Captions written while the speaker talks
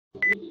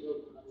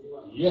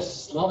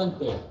Yes, loud and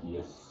clear.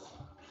 Yes.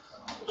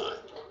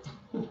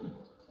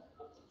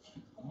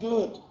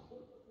 Good.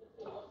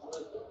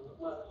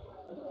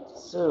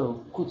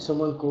 So, could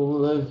someone call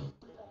live?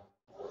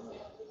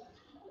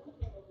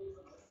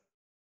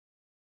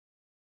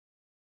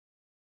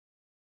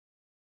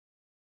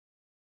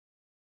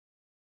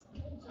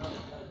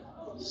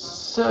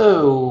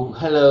 So,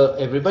 hello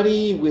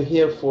everybody. We're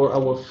here for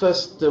our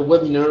first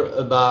webinar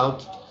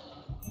about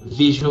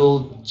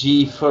Visual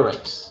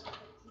JForex.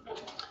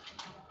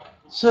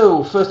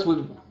 So, first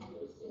we're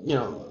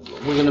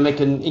going to make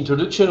an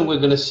introduction. We're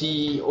going to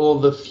see all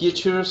the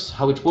features,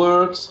 how it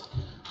works,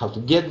 how to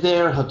get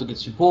there, how to get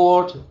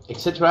support,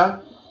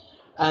 etc.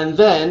 And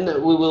then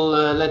we will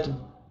let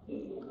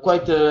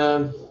quite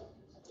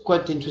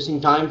interesting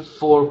time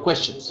for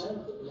questions.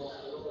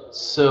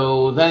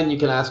 So then you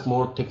can ask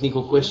more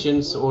technical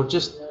questions or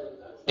just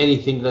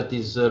anything that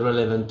is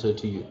relevant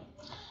to you.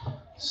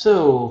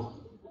 So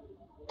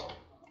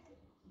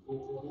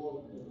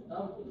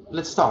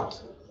let's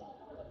start.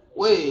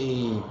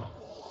 Wait,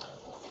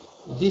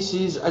 this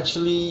is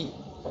actually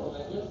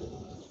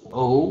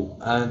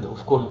and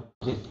of course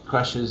it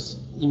crashes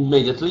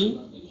immediately.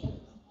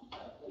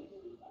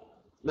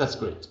 That's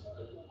great.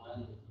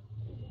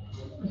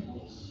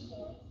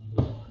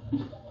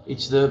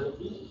 It's the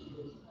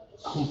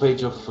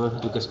homepage of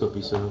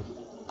Dukascopy, so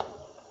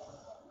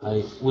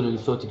I wouldn't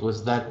have thought it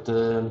was that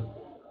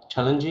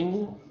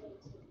challenging.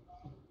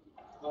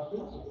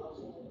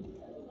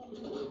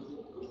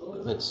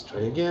 Let's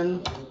try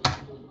again.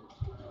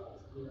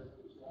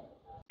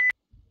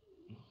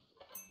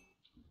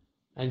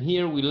 And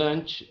here we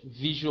launch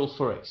Visual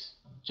Forex.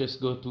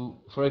 Just go to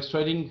Forex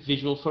Trading,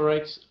 Visual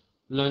Forex,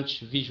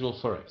 launch Visual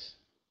Forex.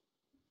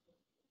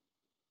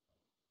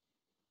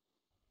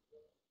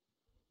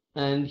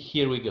 And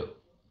here we go.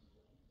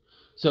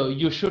 So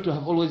you're sure to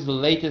have always the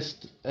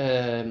latest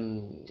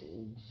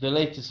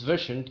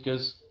version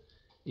because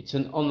it's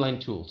an online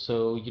tool.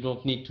 So you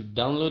don't need to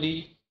download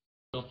it,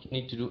 you don't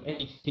need to do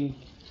anything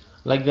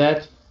like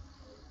that.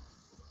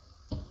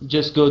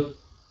 Just go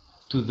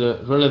to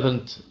the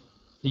relevant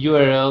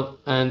URL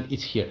and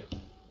it's here.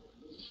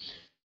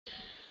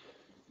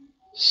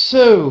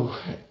 So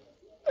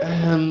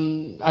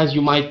as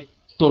you might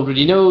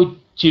already know,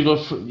 Visual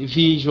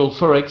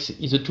Forex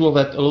is a tool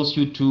that allows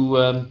you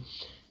to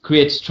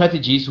create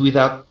strategies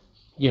without,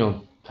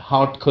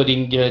 hard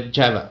coding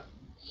Java.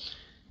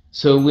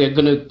 So we are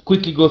going to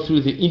quickly go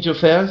through the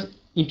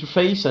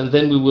interface, and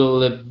then we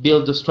will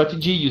build a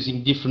strategy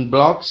using different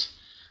blocks,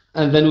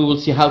 and then we will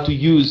see how to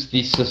use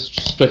this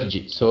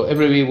strategy. So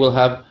everybody will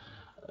have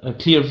a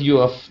clear view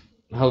of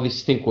how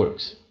this thing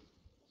works.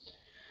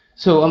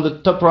 So on the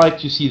top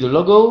right you see the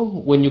logo.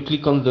 When you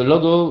click on the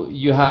logo,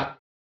 you have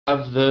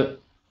the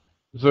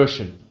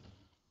version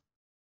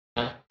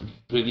and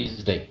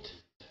release date.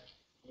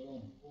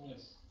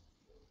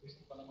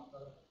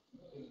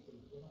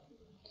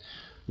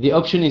 The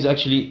option is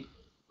actually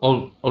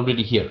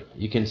already here.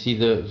 You can see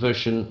the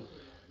version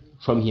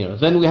from here.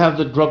 Then we have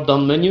the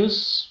drop-down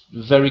menus,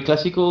 very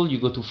classical. You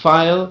go to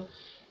File,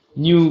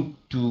 New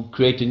to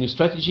create a new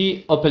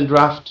strategy, Open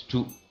Draft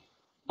to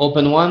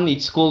open one.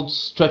 It's called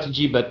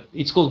strategy, but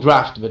it's called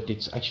draft, but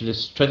it's actually a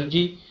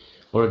strategy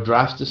or a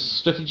draft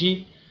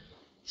strategy.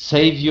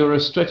 Save your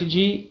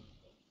strategy,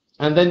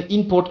 and then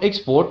import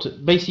export.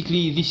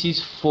 Basically this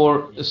is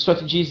for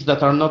strategies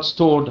that are not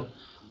stored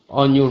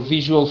on your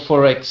Visual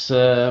Forex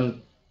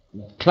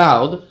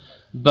cloud,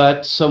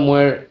 but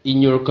somewhere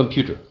in your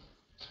computer.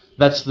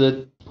 That's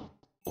the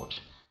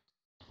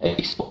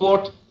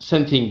export.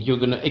 Same thing, you're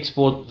going to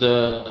export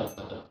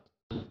the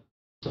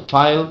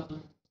file.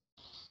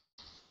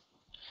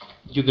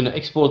 You're going to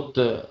export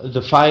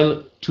the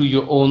file to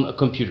your own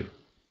computer.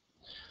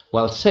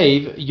 While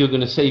save, you're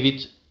going to save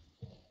it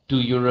to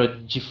your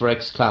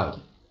JForex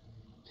cloud.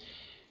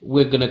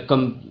 We're going to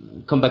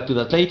come back to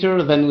that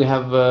later. Then we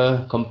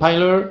have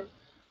compiler,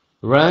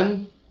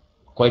 run,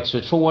 quite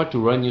straightforward to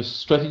run your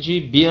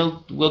strategy,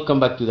 build, we'll come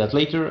back to that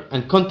later,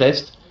 and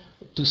contest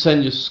to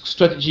send your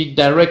strategy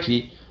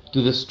directly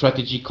to the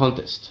strategy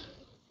contest.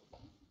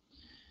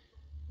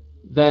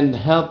 Then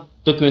help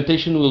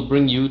documentation will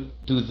bring you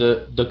to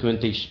the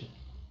documentation.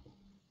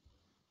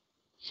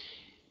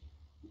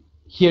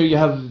 Here you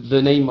have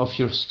the name of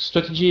your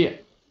strategy,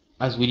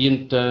 as we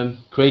didn't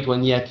create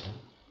one yet.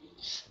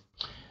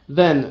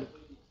 Then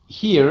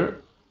here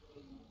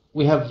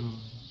we have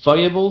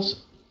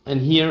variables,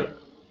 and here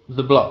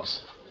the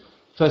blocks.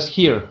 First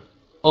here,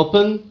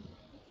 open,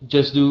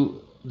 just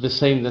do the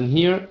same than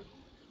here.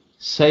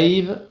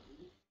 Save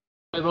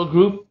variable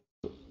group,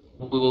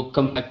 we will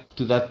come back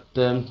to that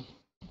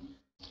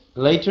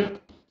later.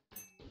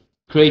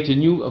 Create a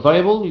new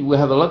variable. We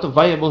have a lot of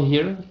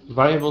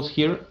variables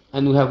here,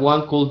 and we have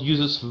one called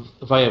users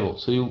variable,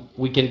 so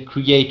we can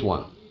create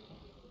one.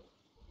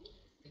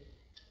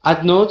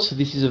 Add notes.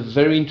 This is a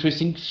very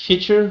interesting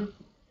feature.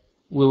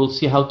 We will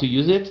see how to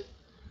use it.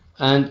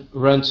 And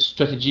run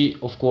strategy,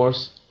 of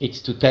course, it's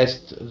to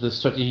test the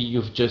strategy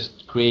you've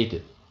just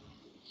created.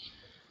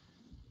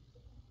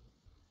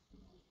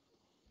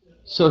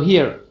 So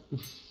here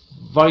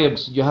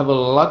variables, you have a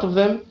lot of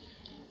them.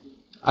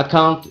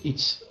 Account,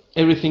 it's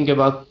everything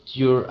about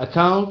your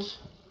account,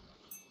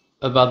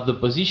 about the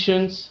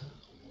positions,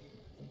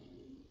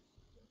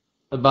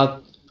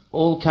 about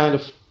all kind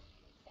of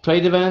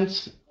trade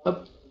events,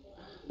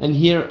 and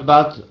here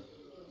about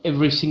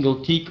every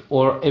single tick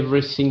or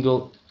every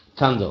single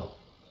candle.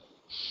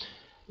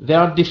 There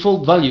are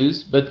default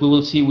values, but we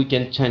will see we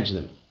can change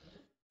them.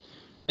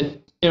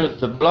 And here are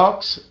the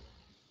blocks.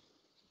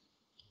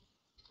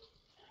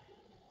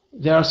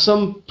 There are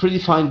some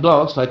predefined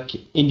blocks like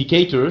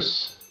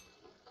indicators.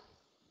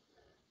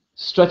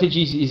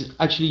 Strategies is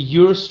actually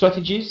your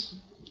strategies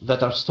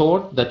that are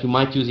stored that you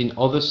might use in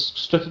other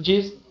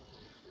strategies.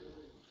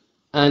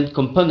 And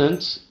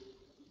components,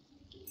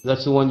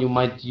 that's the one you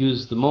might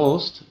use the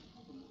most.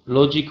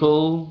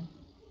 Logical,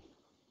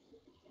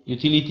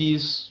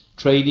 utilities,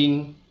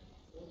 trading,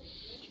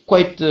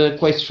 quite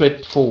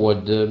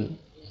straightforward,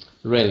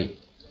 really.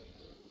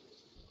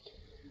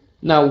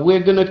 Now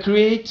we're gonna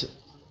create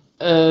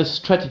a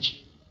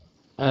strategy,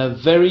 a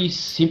very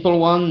simple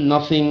one,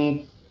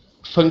 nothing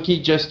funky,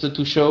 just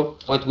to show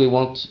what we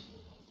want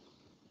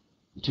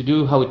to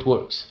do, how it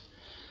works.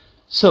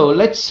 So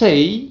let's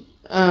say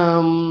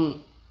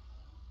I'm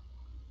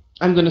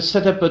going to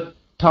set up a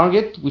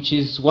target which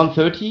is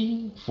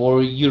 130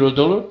 for euro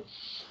dollar,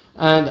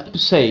 and to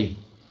say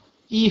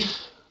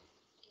if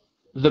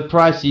the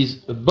price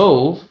is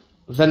above,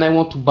 then I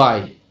want to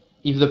buy.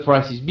 If the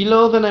price is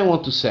below, then I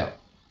want to sell.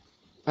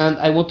 And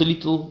I want a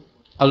little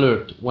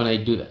alert when I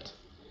do that.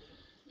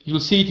 You'll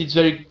see it's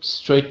very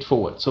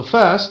straightforward. So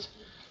first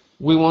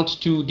we want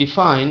to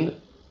define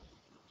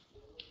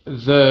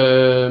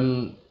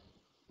the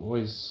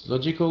what is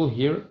logical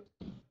here,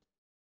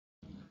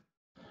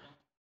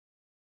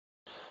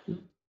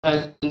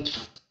 and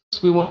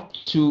first we want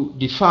to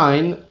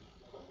define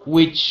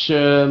which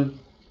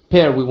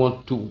pair we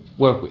want to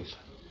work with.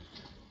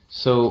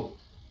 So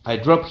I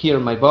drop here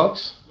my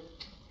box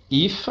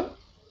if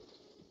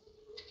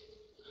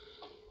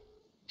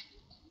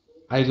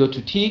I go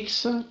to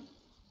ticks,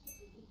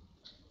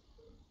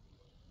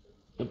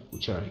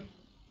 which are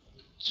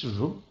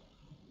true,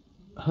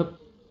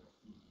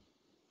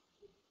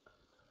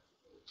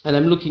 and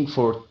I'm looking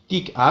for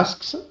tick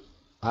ask,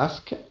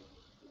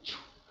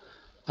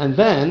 and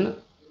then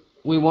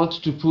we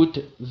want to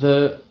put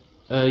the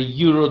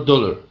euro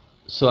dollar.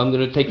 So I'm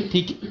going to take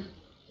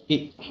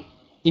tick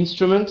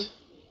instrument,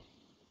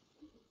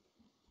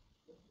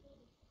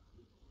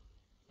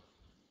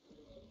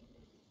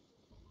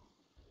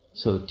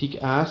 so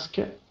tick ask,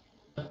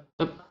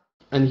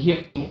 and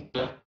here,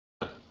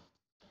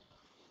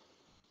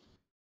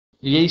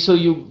 yeah, so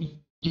you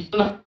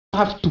don't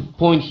have to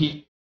point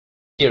here,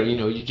 you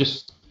know, you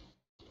just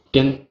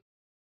can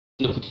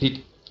put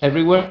it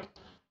everywhere.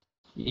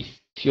 If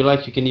you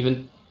like, you can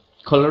even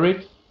color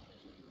it.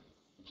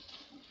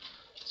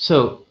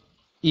 So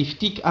if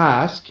tick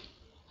ask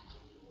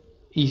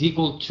is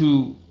equal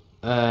to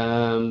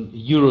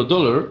euro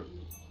dollar,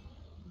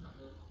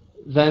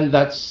 then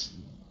that's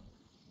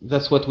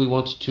what we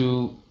want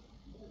to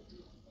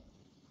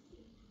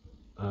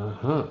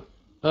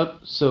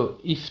up. So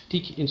if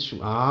tick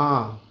instrument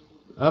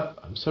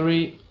I'm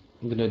sorry,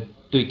 I'm gonna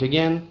do it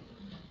again.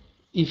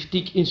 If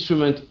tick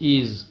instrument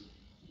is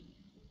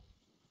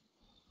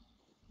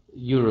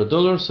euro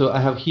dollar, so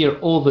I have here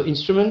all the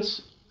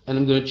instruments and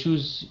I'm going to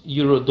choose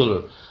euro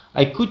dollar.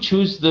 I could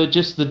choose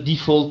just the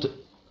default,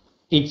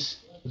 it's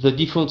the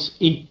default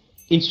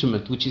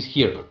instrument which is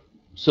here,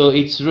 so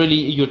it's really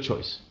your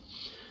choice.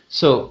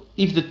 So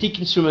if the tick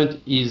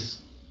instrument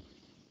is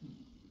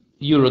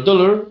euro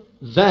dollar,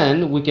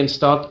 then we can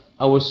start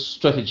our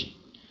strategy.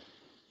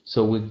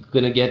 So we're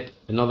gonna get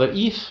another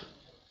if,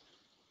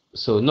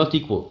 so not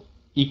equal,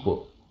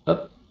 equal,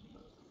 up.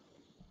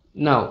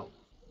 Now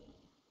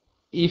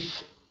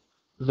if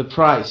the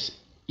price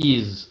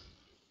is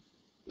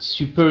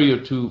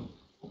superior to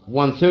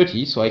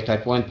 130, so I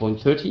type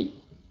 1.30,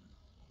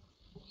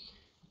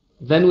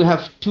 then we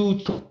have two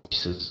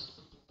choices.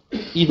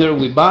 Either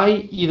we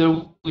buy,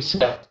 either we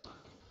sell.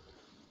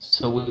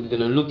 So we're going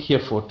to look here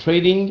for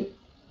trading,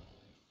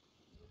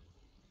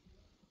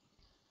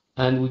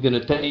 and we're going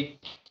to take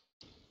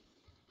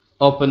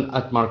open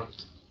at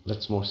market.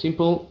 That's more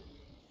simple.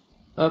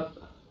 Up.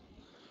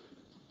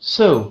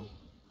 So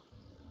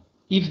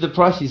if the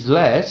price is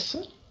less,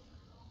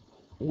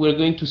 we're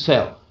going to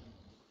sell.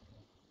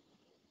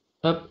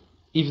 Up.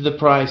 If the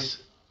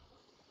price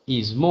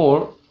is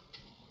more,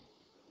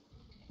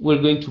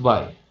 we're going to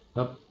buy.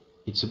 Up.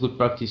 It's a good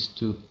practice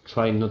to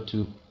try not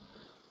to.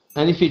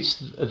 And if it's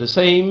the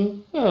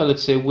same,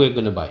 let's say we're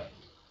going to buy.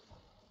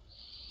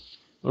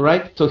 All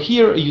right. So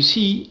here you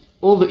see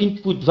all the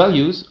input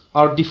values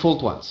are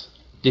default ones.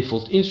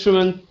 Default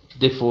instrument,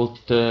 default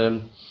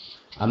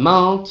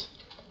amount,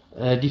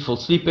 default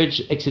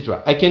slippage,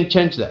 etc. I can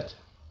change that.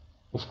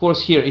 Of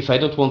course, here if I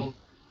don't want,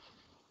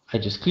 I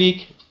just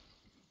click,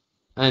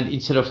 and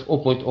instead of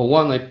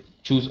 0.01 I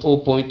choose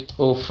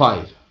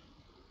 0.05.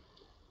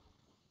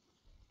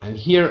 And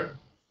here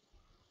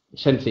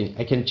same thing,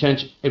 I can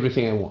change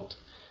everything I want.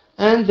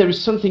 And there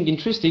is something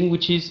interesting,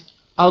 which is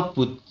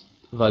output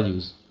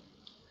values.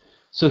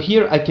 So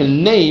here I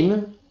can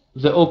name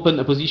the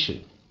open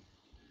position.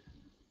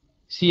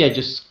 See, I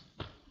just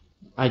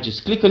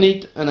click on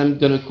it, and I'm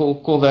gonna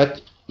call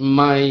that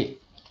my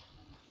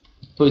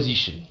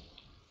position.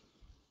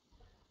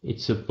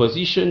 It's a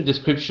position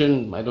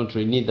description. I don't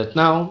really need that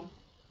now.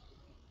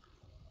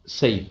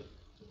 Save.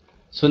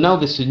 So now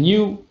there's a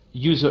new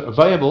user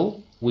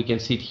variable, we can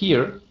see it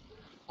here,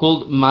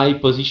 called my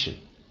position.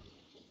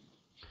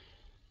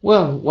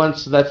 Well,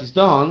 once that is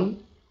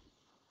done,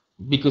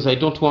 because I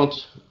don't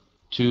want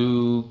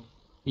to,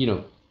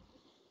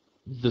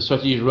 the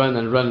strategy run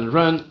and run and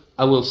run,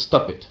 I will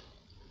stop it.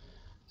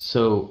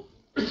 So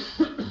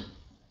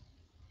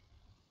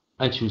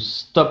I choose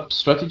stop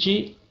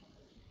strategy,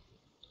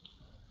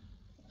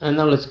 and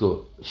now let's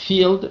go.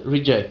 Field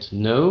reject,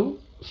 no.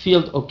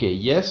 Field okay,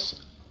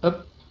 yes.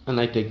 Up,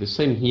 and I take the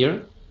same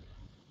here,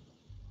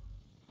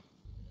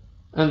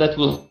 and that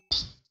will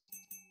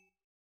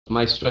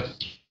my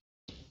strategy.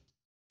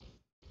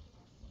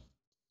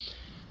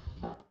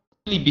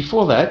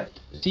 Before that,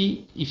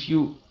 see, if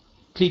you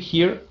click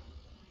here,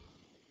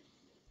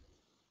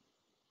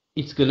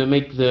 it's gonna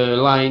make the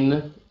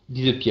line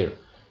disappear,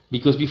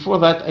 because before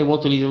that I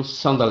want a little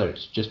sound alert,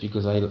 just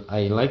because I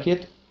like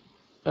it.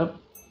 Up,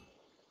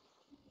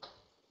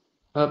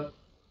 up,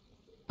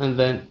 and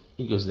then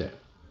it goes there.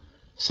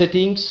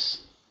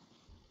 Settings,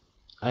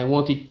 I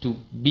want it to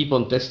beep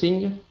on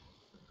testing,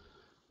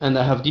 and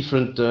I have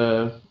different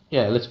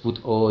yeah, let's put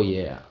oh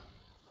yeah.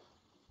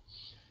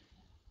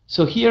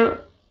 So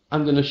here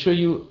I'm going to show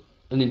you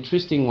an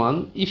interesting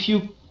one. If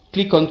you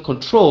click on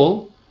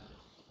control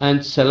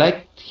and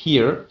select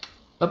here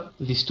up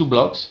these two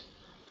blocks,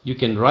 you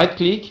can right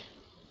click,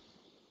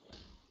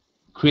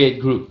 create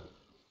group,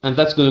 and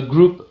that's going to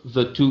group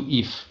the two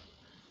if.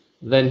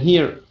 Then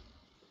here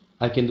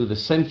I can do the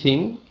same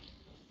thing,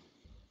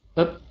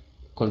 up,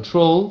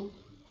 control,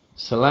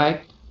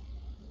 select,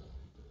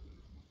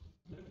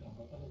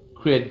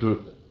 create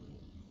group.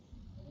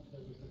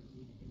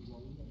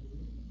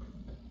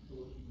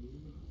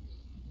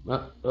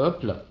 Up,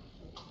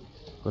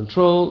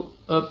 control,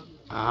 up,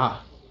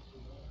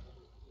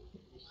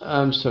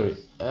 I'm sorry,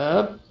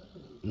 up,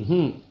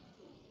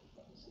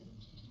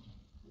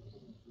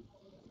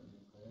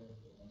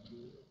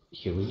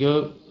 here we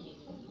go,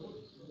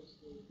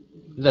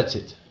 that's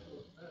it.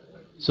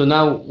 So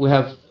now we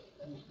have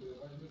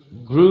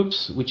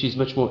groups, which is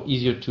much more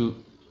easier to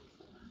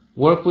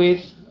work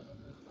with.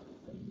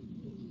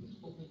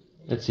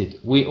 That's it.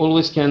 We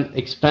always can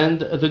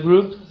expand the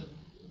group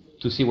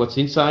to see what's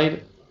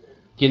inside,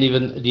 can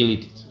even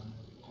delete it.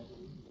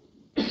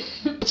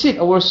 That's it,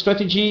 our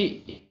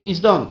strategy is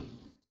done.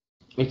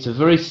 It's a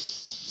very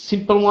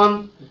simple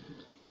one,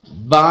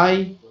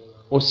 buy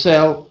or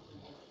sell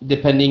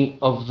depending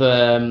on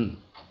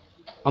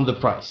the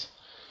price.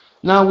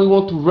 Now we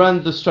want to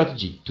run the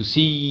strategy to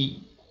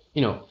see,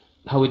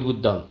 how it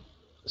would done.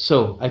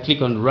 So I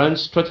click on run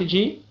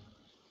strategy.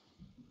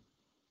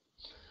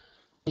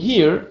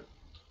 Here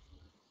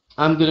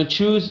I'm going to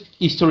choose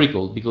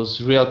historical, because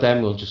real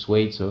time will just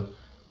wait. So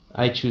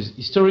I choose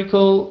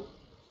historical,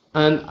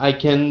 and I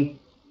can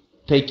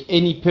take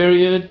any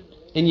period,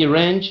 any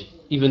range,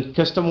 even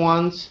custom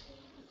ones.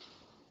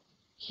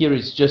 Here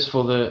it's just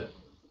for the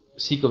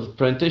sake of the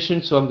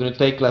presentation, so I'm going to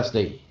take last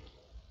day.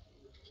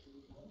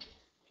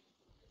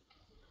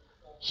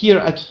 Here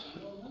at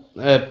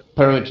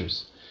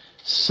parameters.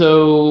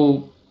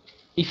 So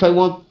if I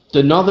want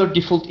another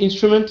default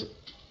instrument,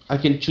 I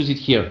can choose it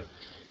here.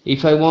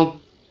 If I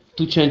want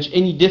to change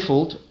any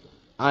default,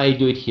 I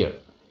do it here.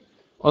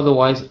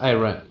 Otherwise I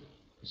run.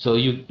 So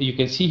you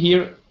can see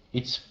here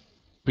it's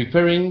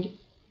preparing.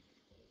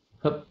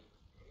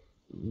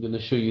 I'm going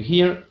to show you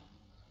here,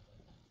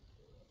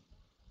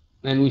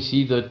 and we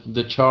see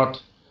the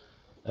chart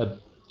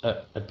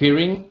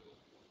appearing.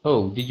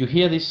 Oh, did you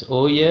hear this?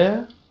 Oh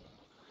yeah,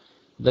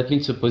 that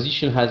means the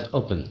position has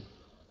opened.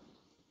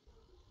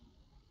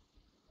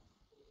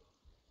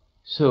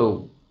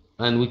 So,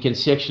 and we can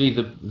see actually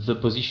the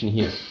position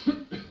here.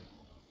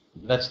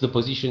 That's the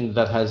position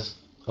that has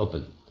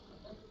opened.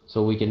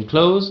 So we can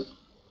close,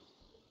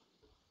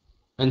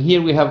 and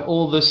here we have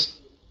all the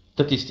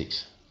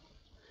statistics.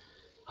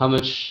 How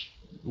much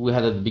we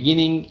had at the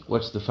beginning,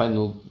 what's the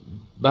final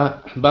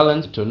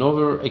balance,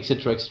 turnover,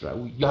 etc., etc.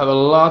 You have a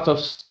lot of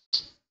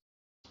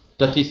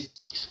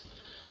statistics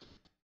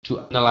to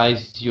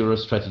analyze your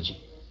strategy.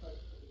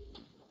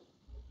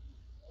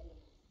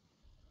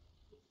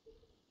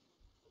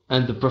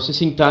 And the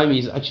processing time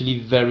is actually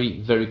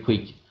very, very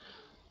quick.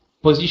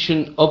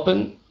 Position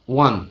open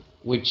 1,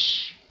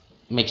 which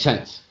makes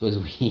sense because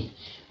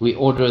we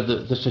order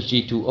the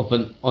strategy to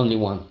open only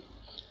 1.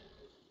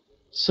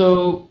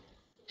 So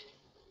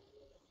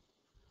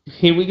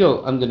here we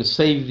go. I'm going to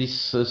save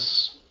this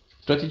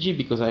strategy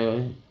because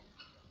I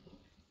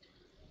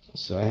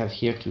have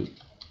here to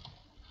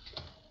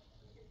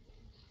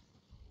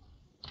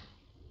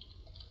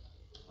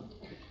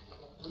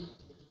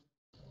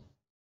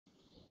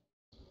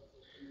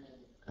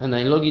and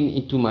I log in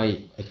into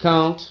my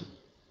account.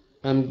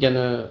 I'm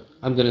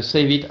gonna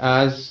save it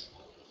as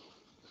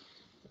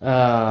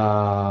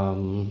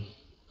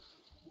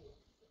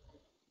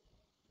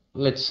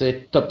let's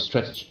say top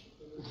strategy,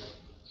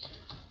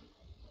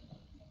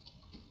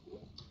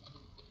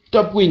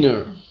 top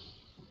winner.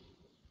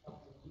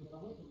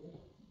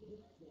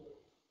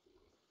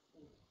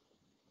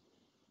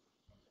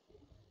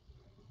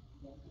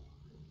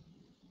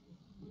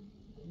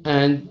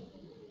 And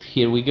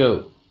here we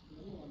go.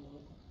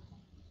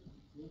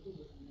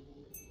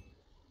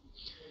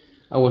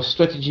 Our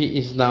strategy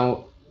is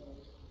now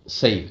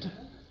saved.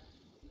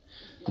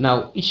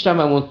 Now each time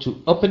I want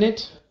to open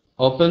it,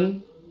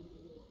 open,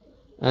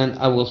 and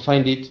I will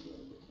find it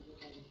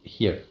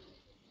here.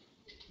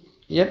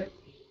 Yep.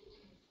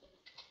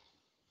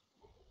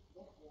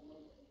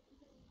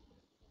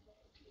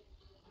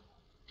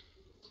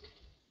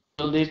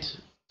 Build it,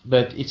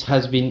 but it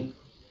has been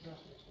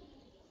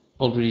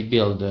already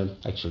built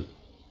actually.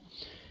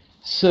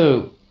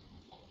 So,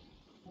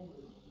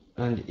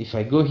 and if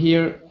I go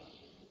here,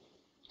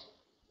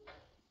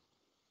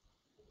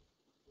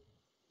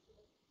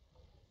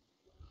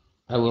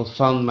 I will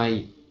find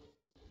my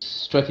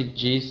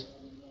strategies.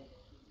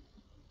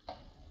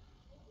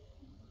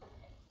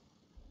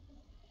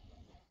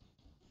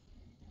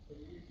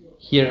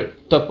 Here,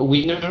 top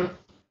winner,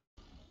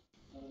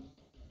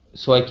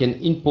 so I can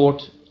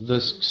import the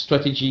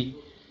strategy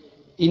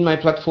in my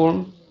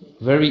platform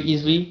very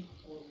easily.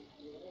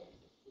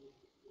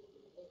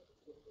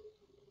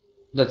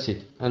 That's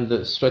it, and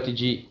the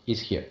strategy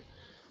is here,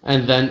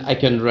 and then I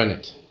can run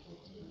it.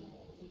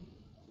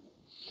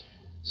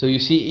 So you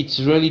see, it's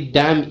really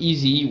damn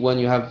easy when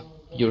you have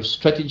your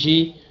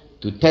strategy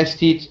to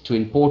test it, to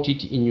import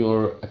it in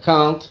your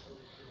account,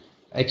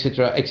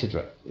 etc.,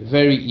 etc.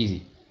 Very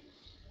easy.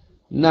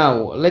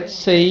 Now let's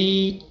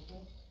say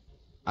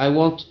I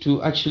want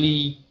to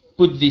actually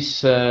put this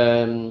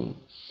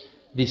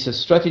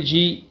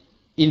strategy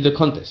in the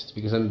contest,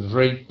 because I'm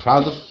very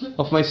proud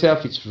of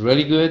myself. It's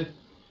really good.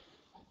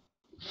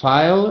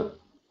 File,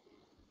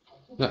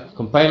 no,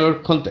 compiler,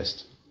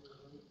 contest.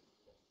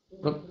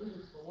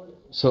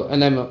 So,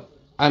 and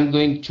I'm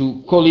going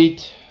to call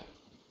it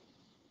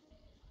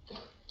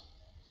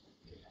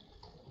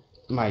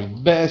my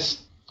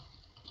best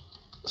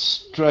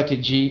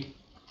strategy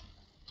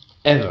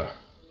ever,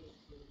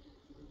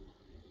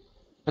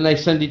 and I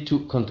send it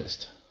to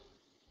contest.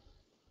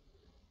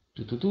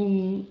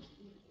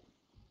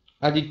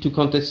 Add it to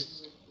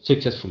contest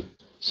successfully.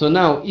 So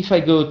now if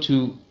I go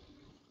to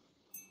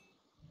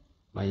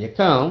my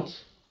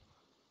account,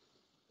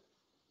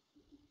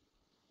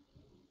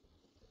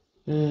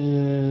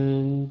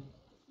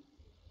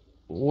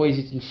 why is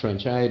it in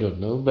French? I don't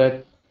know,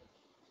 but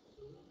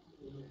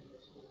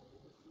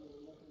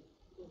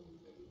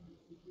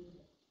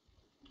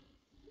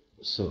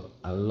so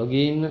I'll log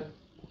in.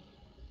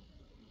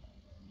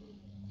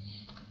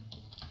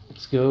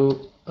 Let's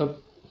go up.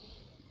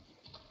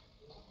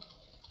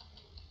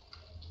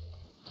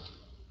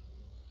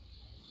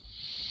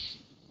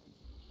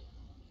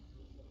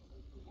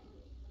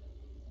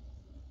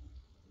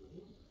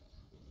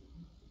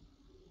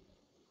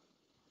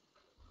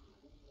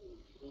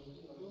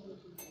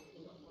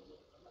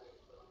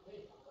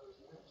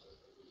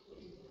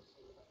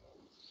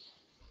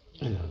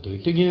 And I'll do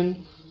it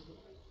again.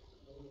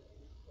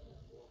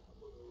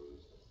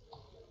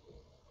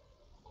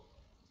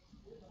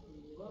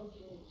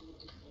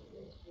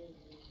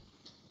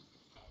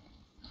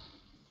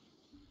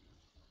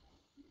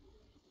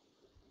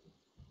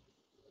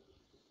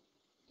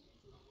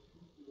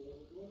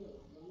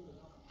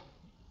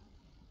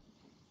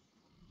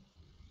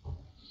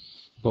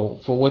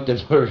 Well, for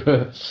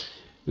whatever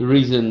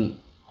reason,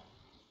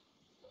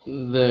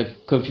 the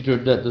computer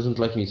that doesn't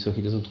like me, so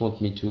he doesn't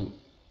want me to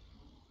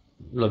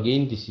log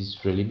in. This is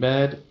really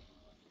bad.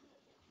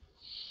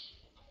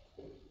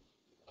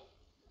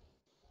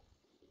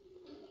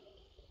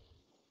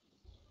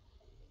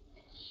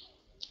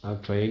 I'll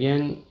try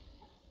again.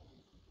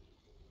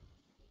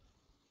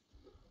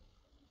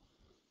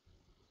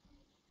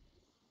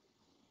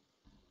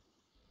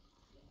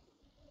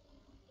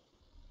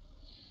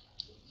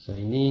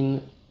 Sign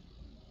in.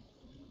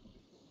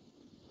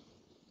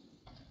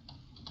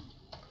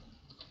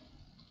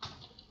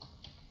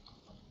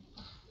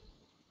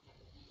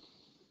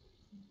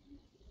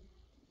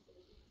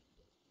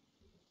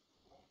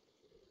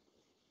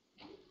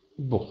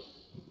 Bon,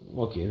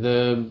 okay,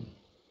 the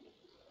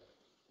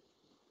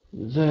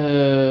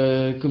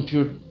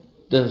computer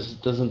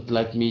doesn't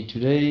like me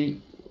today.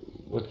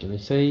 What can I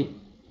say?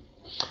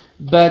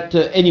 But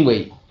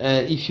anyway,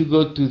 if you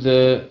go to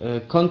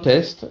the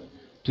contest,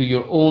 to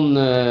your own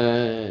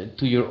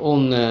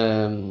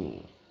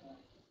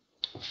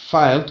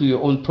file, to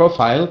your own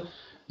profile,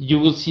 you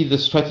will see the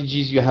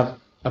strategies you have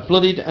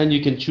uploaded, and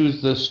you can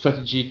choose the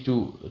strategy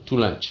to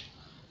launch.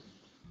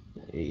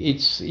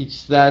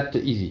 It's that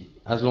easy,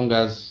 as long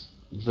as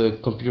the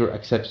computer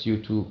accepts you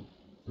to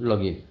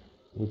log in,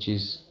 which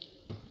is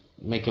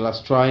make a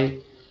last try.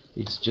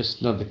 It's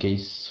just not the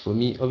case for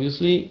me,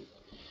 obviously.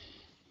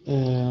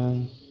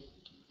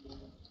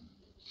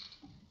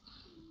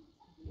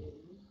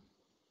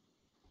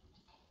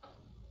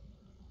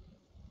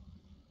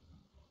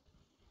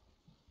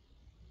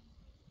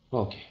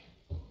 Okay,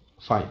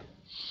 fine.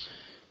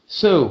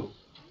 So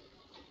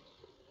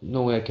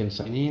now I can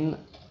sign in.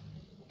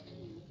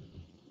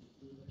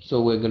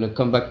 So we're going to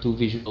come back to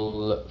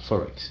Visual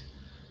Forex.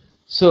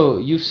 So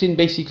you've seen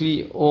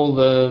basically all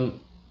the,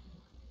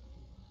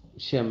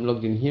 see, I'm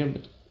logged in here,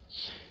 but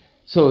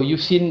so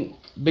you've seen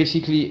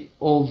basically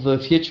all the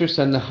features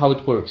and how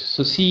it works.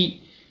 So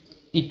see,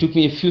 it took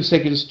me a few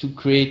seconds to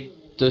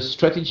create the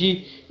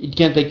strategy. It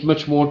can take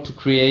much more to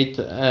create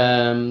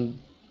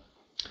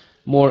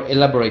more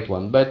elaborate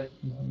one, but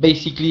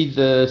basically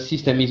the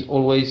system is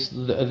always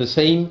the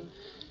same.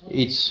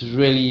 It's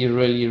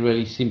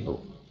really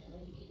simple.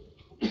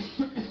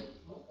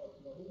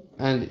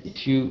 And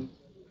if you,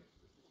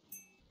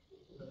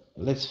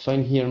 let's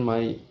find here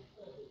my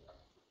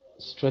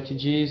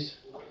strategies.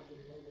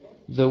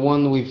 The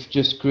one we've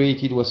just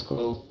created was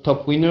called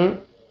Top Winner,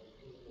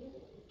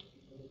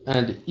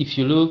 and if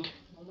you look,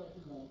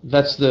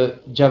 that's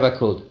the Java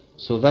code.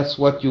 So that's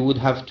what you would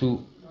have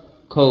to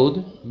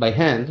code by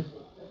hand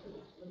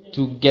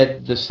to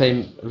get the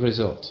same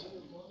result.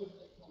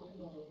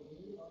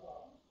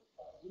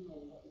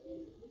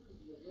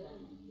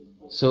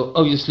 So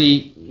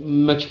obviously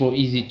much more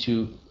easy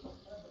to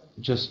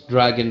just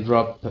drag and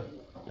drop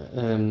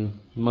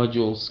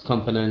modules,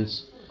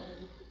 components,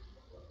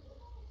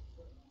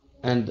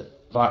 and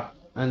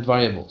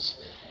variables.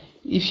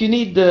 If you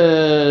need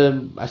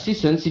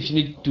assistance, if you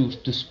need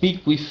to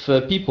speak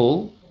with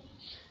people,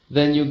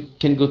 then you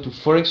can go to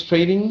Forex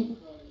Trading,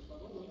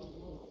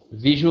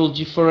 Visual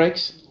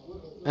JForex,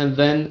 and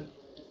then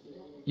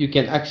you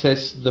can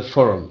access the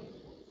forum.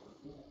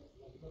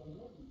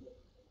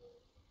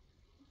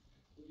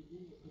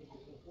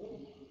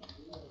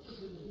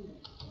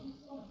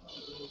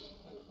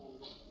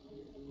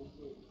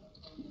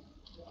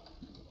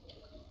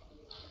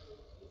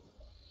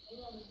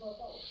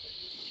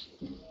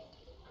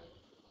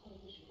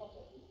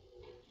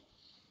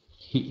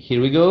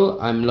 Here we go,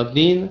 I'm logged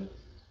in,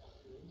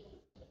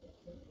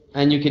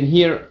 and you can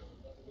here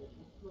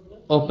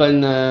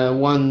open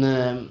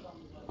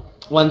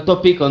one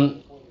topic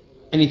on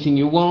anything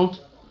you want,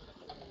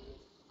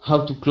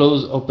 how to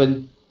close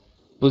open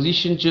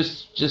position,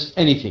 just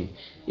anything.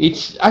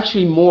 It's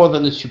actually more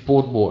than a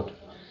support board.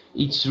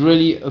 It's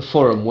really a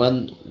forum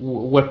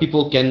where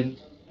people can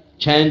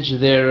change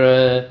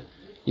their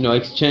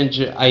exchange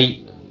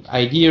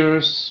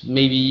ideas,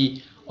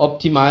 maybe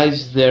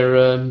optimize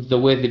the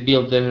way they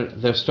build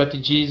their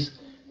strategies,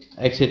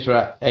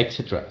 etc,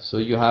 etc. So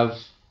you have,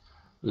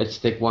 let's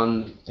take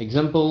one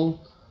example.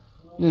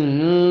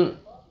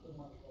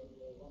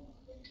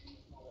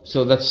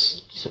 So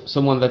that's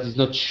someone that is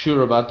not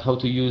sure about how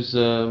to use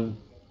the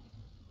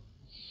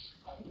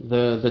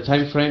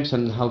time frames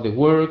and how they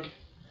work.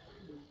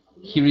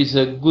 Here is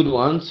a good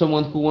one,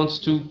 someone who wants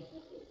to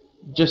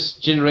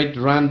just generate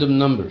random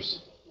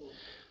numbers.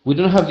 We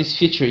don't have this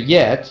feature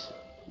yet,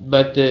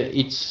 but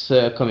it's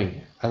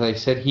coming. As I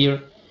said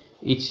here,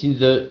 it's in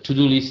the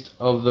to-do list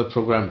of the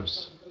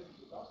programmers.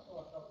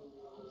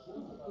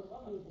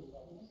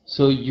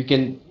 So you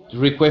can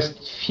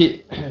request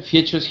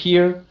features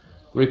here,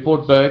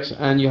 report bugs,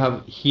 and you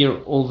have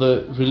here all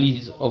the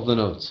release of the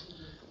nodes.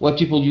 What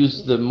people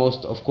use the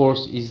most, of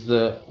course, is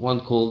the one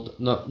called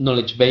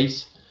knowledge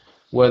base,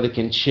 where they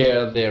can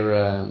share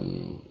their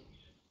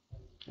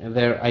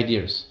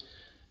ideas.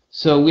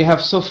 So we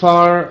have so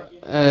far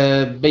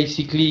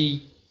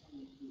basically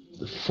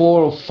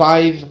 4 or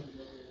 5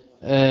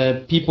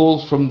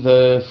 people from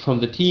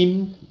the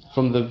team,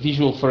 from the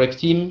Visual Forex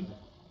team.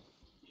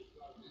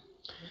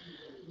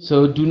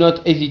 So do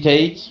not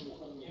hesitate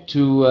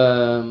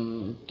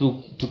to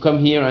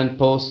come here and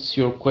post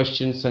your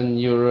questions and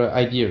your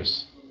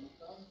ideas.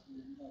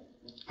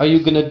 Are you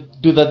gonna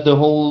do that the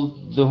whole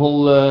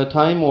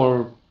time,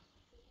 or?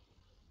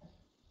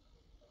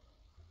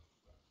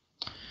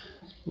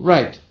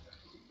 Right.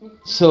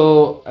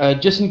 So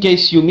just in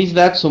case you miss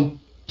that,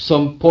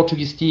 some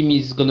Portuguese team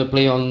is gonna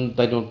play on,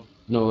 I don't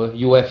know,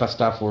 UEFA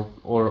stuff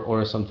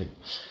or something.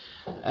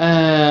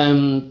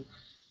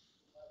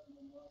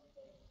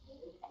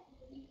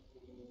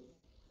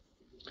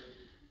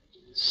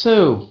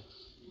 So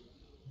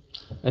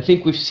I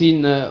think we've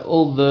seen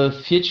all the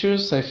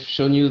features. I've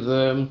shown you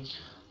the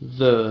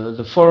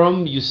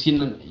forum. You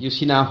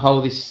see now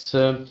how this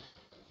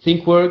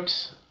thing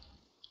works.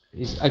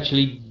 It's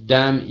actually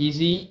damn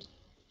easy,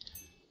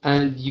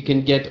 and you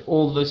can get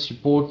all the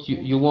support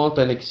you want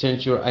and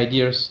exchange your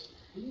ideas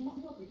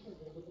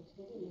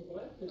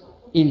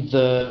in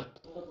the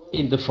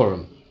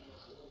forum.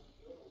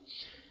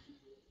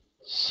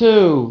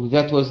 So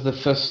that was the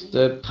first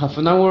half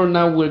an hour.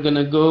 Now we're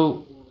gonna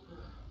go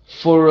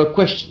for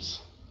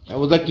questions. I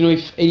would like to know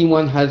if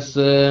anyone has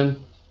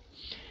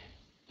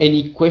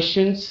any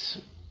questions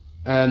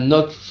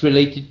not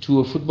related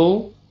to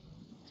football.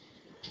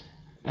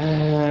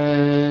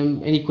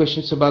 Any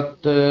questions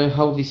about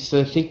how this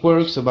thing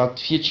works, about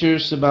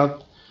features,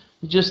 about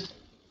just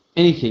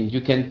anything?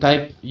 You can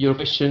type your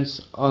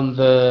questions on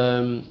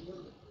the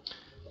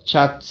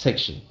chat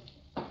section.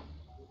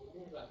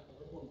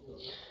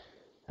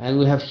 And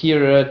we have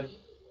here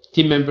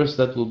team members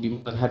that will be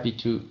more than happy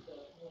to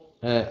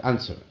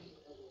answer.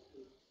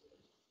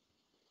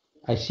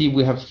 I see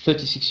we have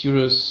 36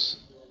 euros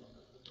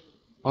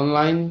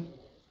online.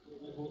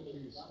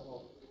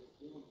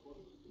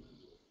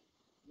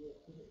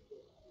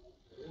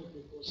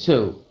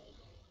 So,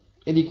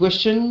 any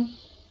question?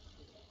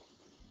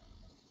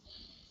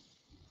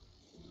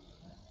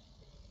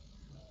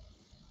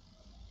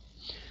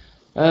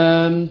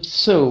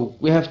 So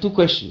we have two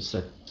questions.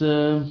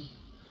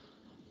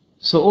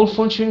 So all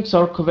functions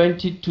are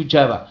converted to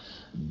Java.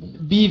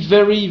 Be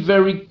very,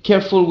 very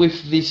careful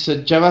with this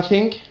Java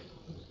thing.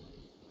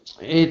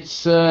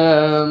 It's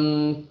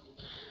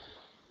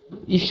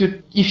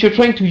if you're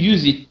trying to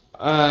use it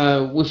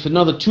with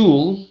another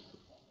tool,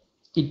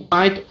 it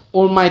might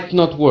or might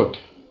not work.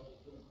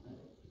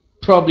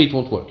 Probably it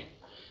won't work.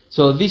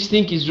 So this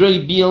thing is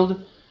really built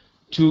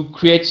to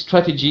create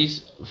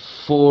strategies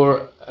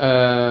for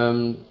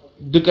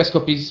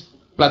Dukascopy's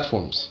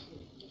platforms.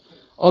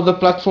 Other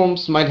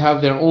platforms might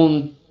have their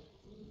own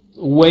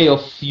way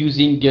of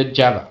using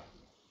Java.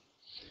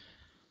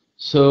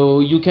 So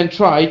you can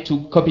try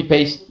to copy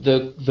paste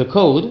the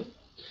code.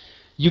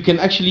 You can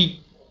actually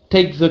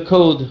take the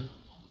code.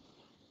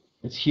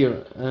 It's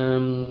here.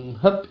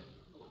 Hop.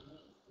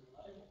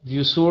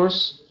 View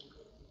source.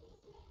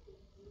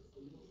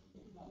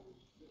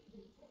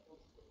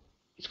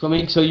 It's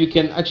coming. So you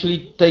can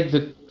actually take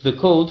the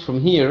code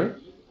from here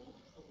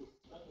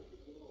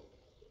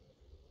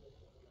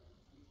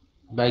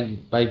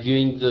by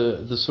viewing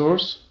the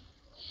source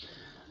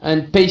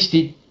and paste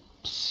it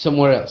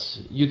somewhere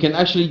else. You can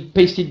actually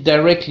paste it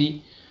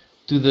directly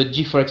to the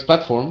JForex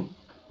platform.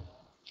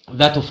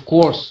 That of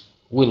course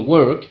will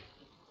work.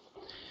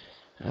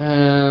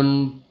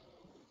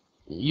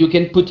 You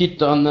can put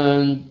it on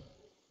a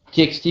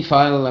TXT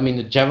file, I mean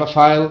a Java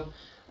file,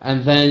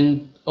 and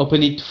then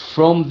open it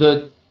from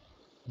the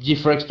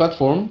JForex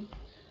platform.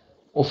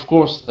 Of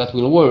course that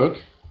will work,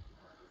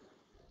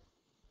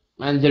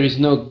 and there is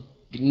no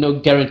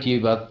guarantee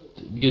about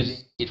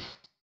using it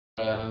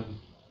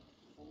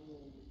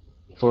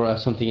for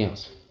something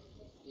else.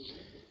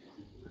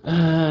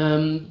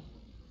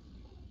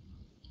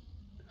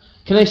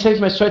 Can I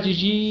save my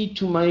strategy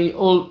to my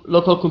all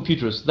local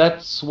computers?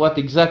 That's what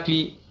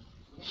exactly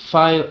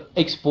file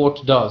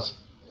export does.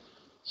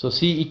 So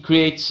see, it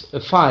creates a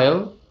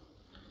file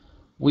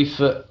with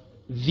a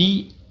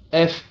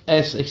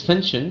VFS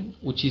extension,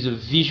 which is a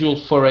Visual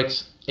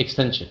JForex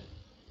extension.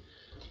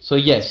 So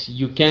yes,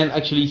 you can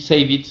actually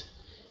save it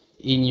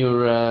in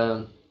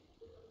your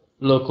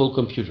local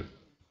computer.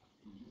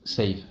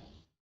 Save.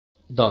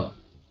 Done.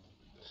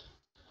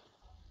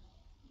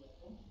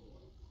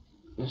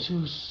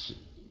 The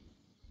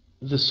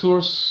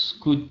source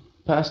could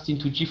pass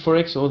into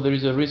JForex, or there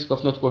is a risk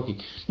of not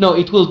working. No,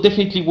 it will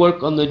definitely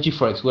work on the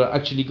JForex. We're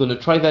actually going to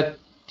try that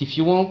if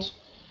you want.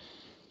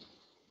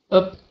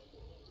 Up,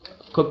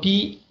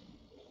 copy.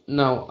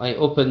 Now I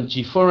open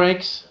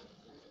JForex.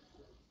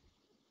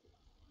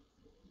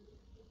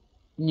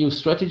 New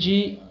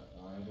strategy.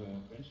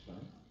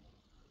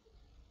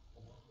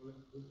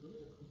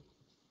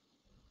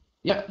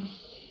 Yeah.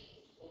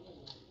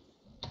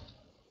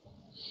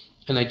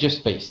 And I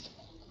just paste.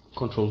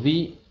 Control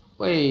V.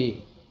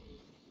 Wait.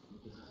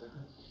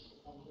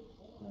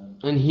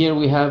 And here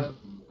we have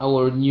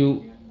our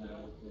new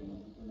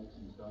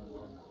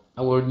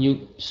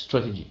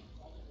strategy.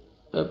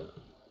 Up.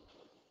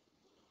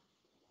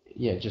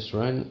 Yeah, just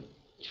run.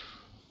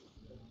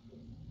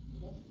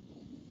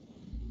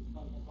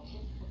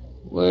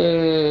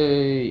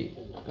 Wait.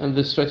 And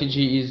the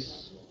strategy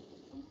is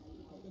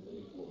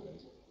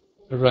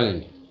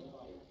running.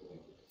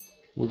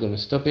 We're gonna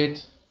stop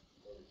it.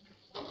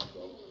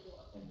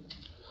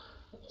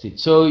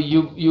 So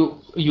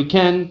you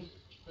can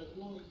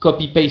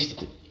copy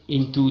paste it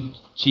into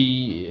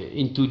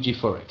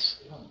JForex.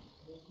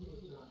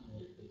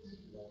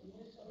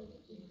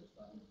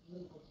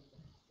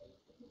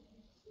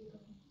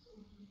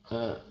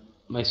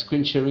 My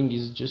screen sharing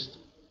is just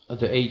at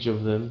the edge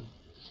of them.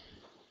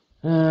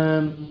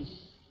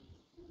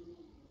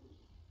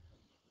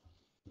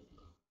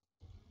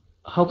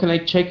 How can I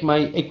check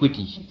my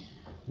equity?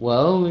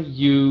 Well,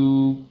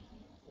 you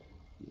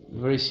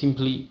very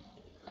simply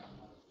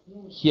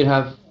here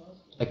have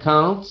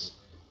accounts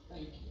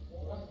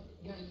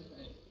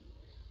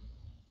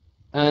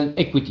and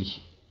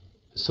equity.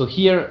 So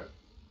here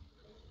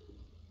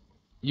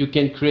you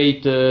can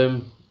create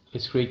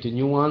let's create a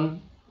new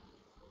one,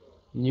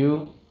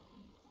 new,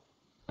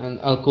 and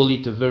I'll call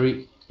it a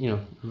very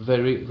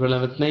very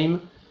relevant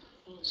name.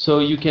 So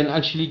you can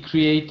actually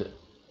create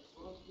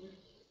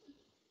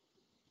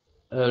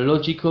a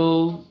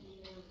logical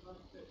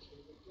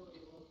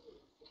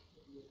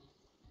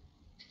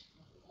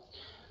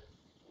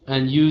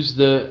and use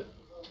the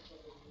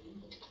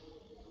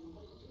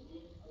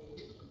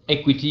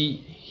equity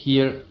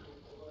here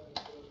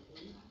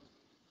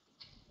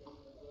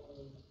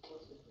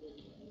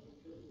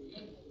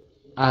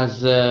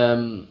as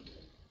a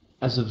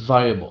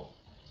variable.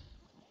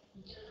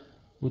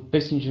 With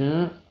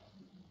passenger,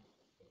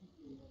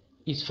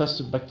 is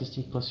faster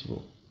backtesting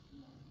possible?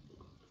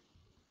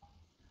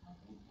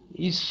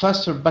 Is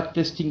faster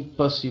backtesting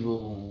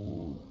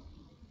possible?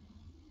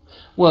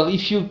 Well,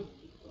 if you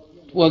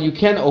you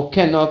can or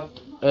cannot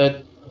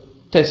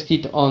test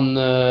it on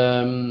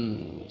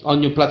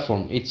your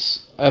platform.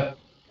 It's up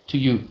to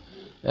you.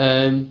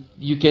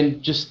 You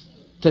can just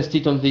test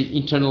it on the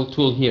internal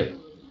tool here,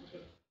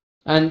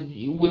 and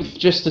we've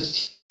just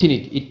seen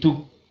it. It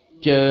took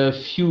a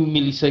few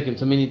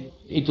milliseconds. I mean,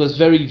 it was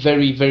very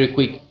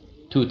quick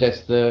to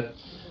test the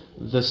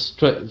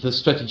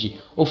strategy.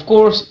 Of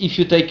course, if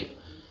you take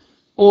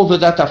all the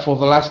data for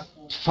the last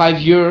 5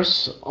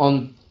 years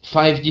on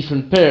 5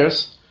 different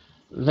pairs,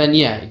 then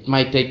yeah, it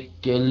might take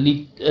a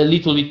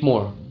little bit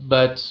more.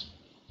 But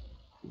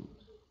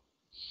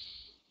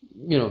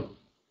you know,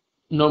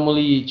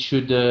 normally it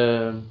should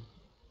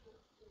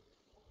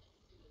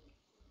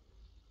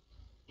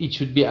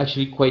be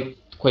actually quite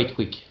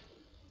quick.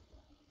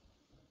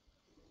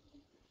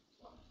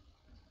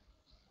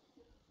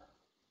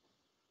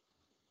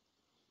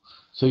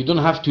 So you don't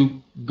have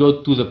to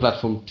go to the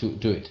platform to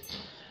do it.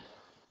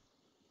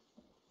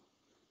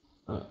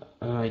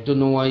 I don't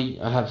know why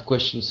I have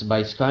questions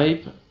by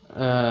Skype.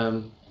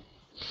 I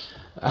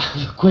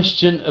have a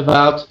question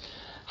about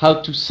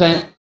how to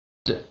send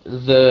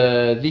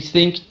this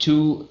thing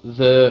to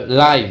the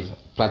live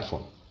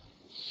platform.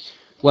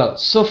 Well,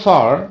 so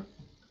far,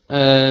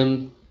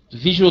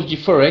 Visual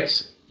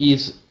JForex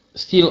is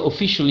still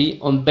officially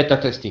on beta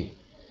testing.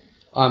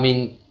 I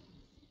mean,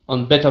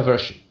 on beta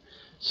version.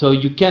 So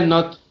you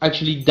cannot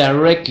actually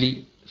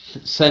directly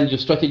send your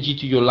strategy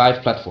to your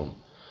live platform.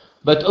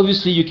 But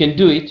obviously you can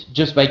do it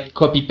just by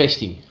copy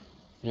pasting.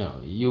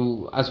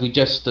 You as we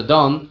just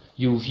done,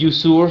 you view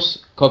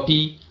source,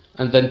 copy,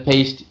 and then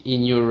paste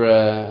in your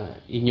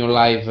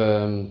live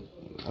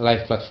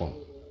live platform.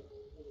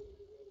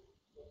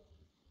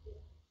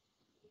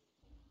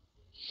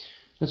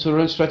 And so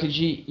run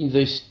strategy in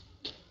the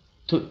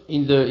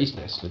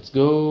test. Let's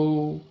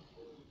go.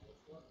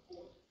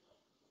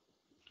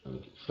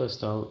 Okay,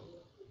 first I'll.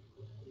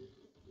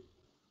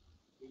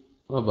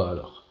 Oh bah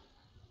alors.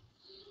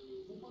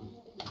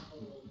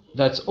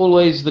 That's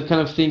always the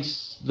kind of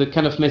things, the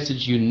kind of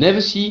message you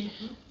never see,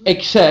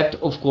 except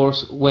of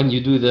course when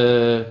you do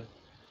the.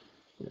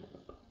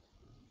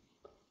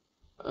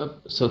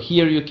 So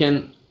here you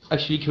can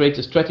actually create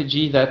a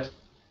strategy that.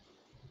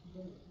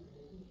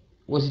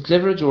 Was it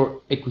leverage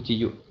or equity,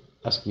 you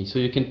ask me? So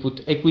you can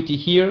put equity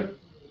here.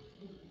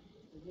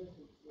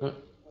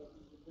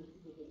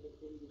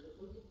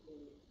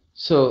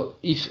 So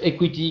if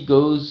equity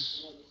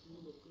goes,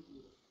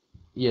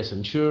 yes,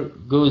 I'm sure,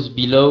 goes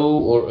below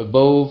or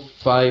above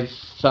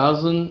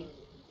 5,000,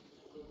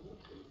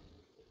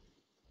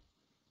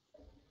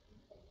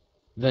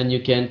 then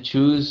you can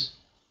choose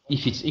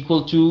if it's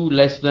equal to,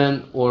 less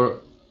than, or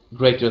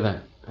greater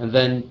than. And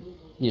then,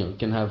 you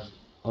can have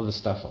other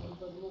stuff on.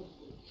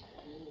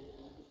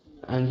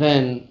 And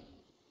then,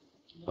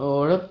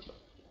 or up.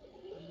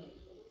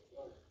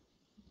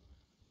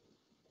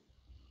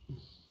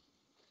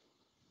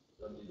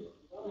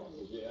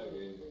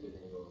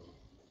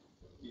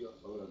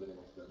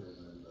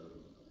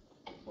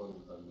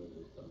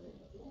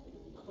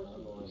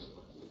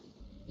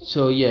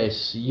 So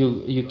yes,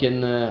 you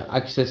can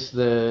access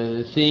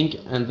the thing,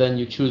 and then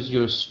you choose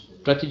your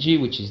strategy,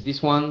 which is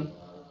this one,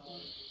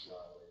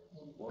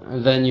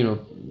 and then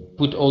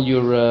put all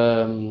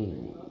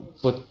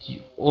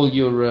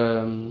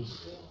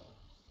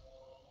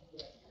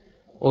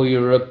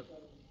your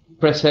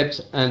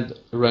precepts and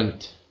run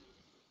it.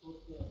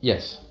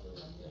 Yes,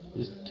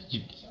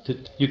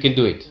 you can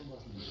do it.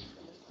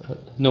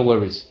 No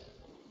worries.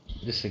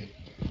 Just a second.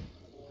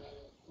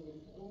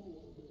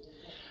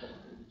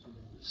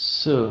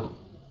 So,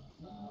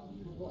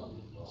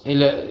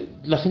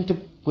 la gente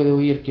puede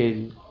oír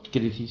que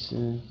decís.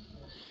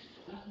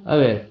 A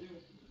ver.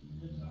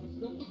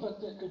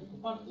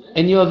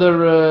 Any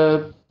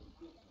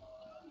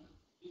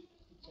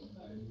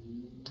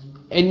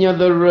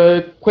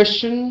other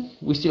question?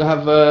 We still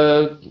have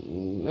a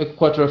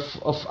quarter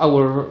of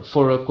hour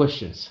for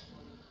questions.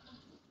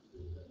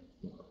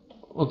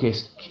 Okay,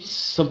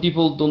 some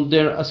people don't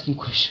dare asking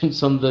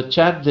questions on the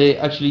chat. They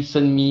actually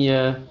send me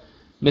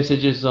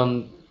messages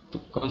on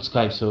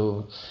Skype.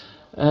 So,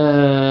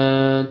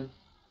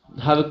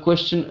 have a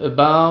question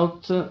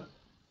about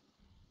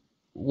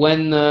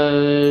when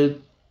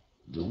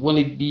will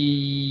it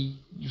be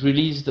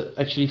released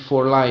actually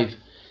for live?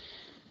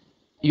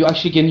 You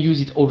actually can use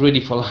it already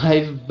for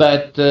live,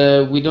 but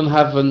we don't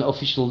have an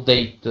official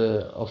date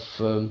of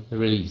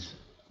release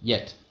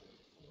yet.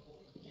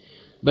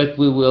 But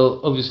we will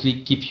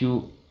obviously keep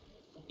you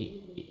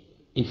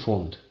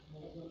informed.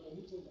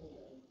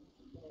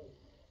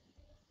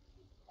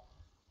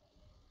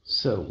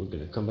 So we're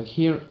going to come back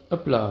here.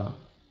 Hopla.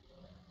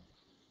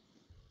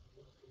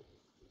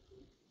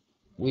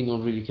 We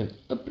don't really can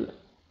upload.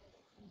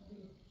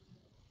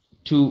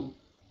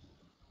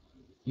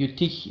 You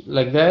tick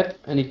like that,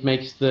 and it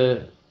makes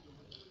the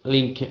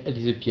link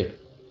disappear.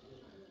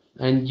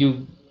 And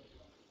you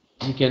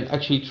can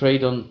actually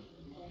trade on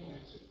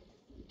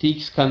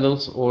ticks,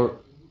 candles, or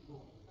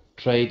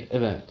trade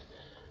event.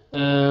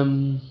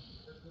 Um,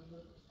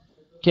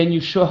 can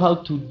you show how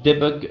to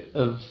debug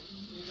a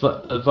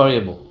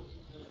variable?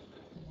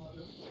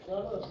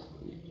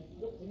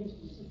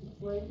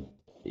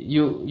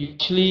 You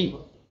actually,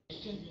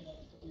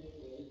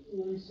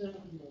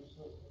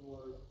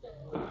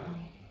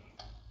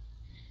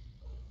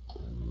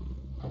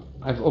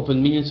 I've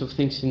opened millions of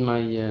things in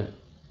my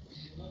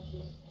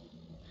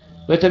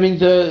but I mean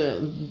the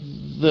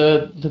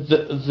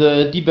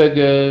debug,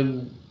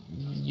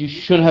 you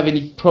shouldn't have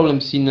any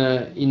problems in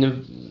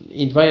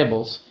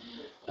variables,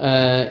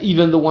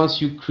 even the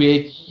ones you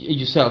create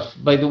yourself.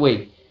 By the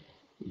way,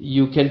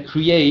 you can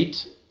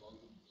create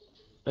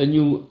a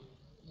new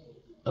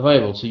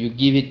variable, so you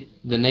give it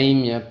the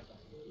name, yeah,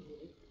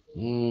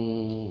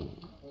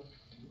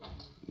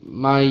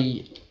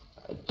 my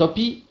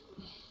poppy,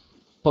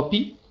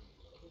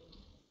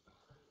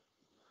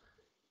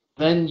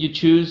 then you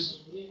choose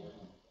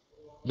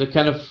the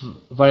kind of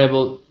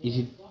variable. Is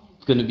it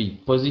going to be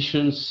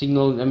position,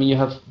 signal? I mean, you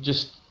have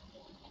just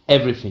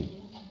everything.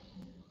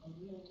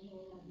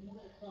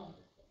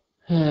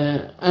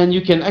 And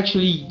you can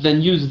actually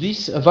then use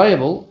this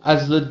variable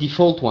as the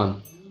default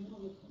one.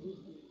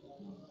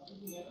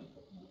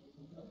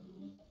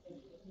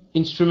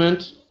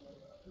 Instrument,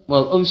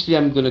 well, obviously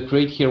I'm going to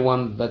create here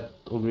one that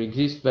already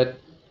exists, but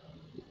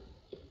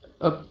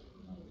I'm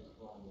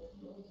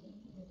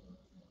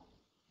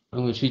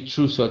going to switch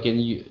true so I can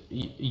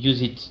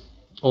use it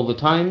all the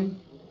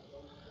time.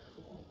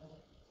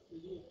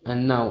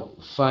 And now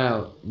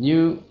file,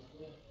 new,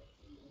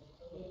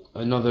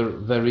 another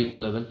very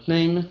relevant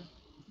name.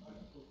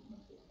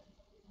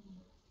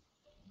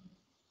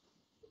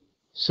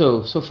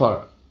 So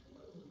far.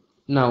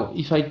 Now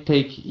if I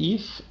take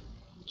if,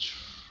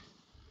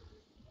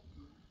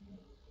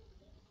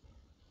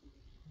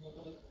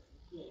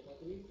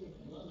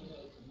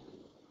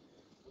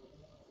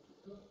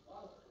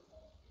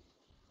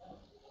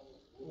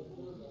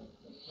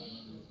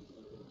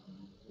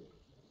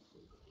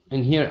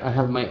 and here I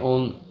have my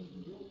own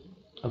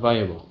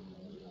variable.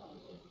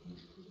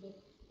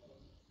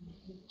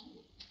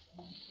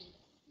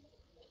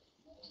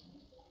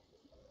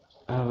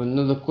 I have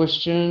another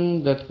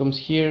question that comes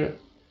here.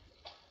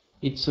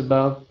 It's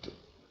about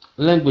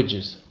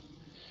languages.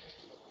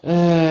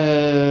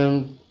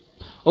 Okay,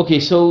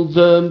 so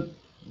the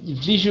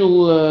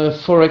Visual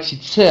Forex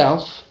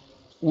itself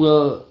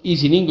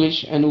is in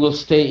English and will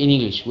stay in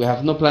English. We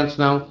have no plans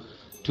now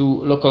to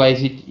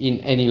localize it in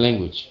any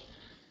language.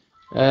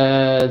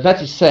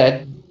 That is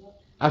said,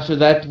 after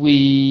that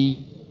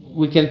we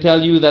can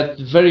tell you that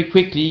very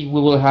quickly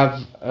we will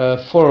have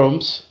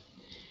forums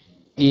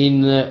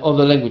in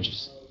other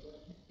languages,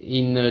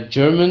 in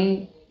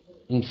German,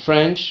 in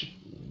French,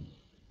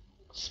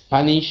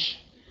 Spanish.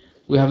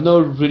 We have no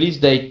release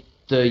date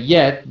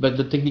yet, but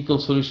the technical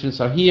solutions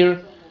are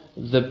here,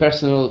 the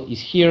personnel is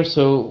here,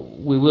 so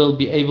we will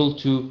be able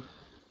to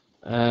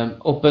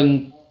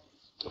open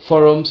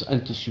forums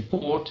and to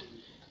support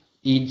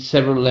in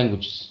several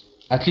languages,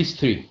 at least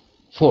 3,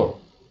 4.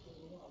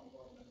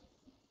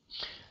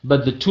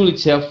 But the tool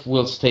itself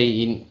will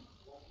stay in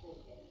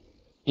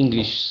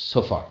English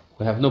so far.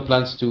 We have no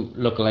plans to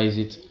localize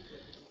it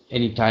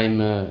anytime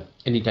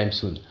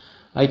soon.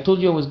 I told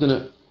you I was going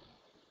to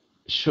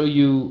show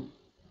you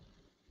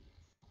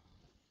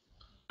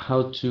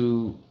how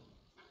to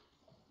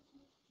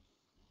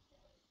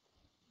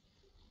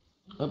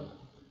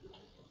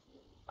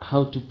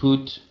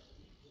put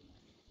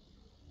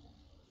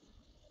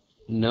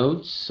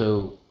nodes,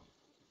 so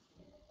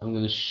I'm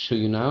going to show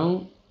you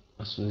now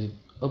as soon as it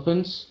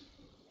opens.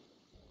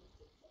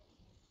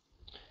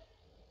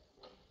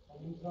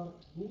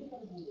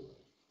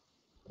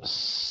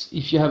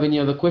 If you have any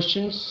other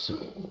questions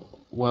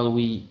while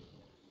we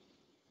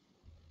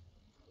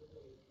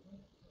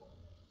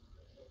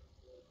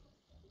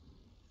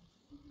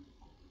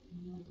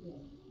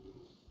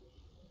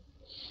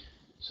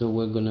so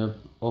we're gonna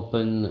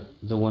open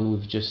the one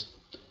we've just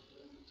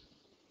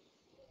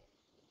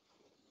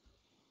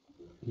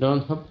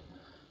done.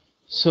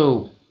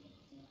 So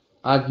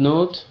add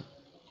node,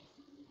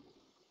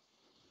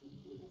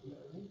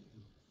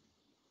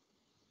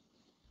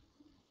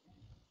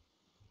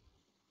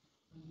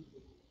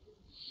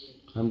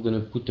 I'm gonna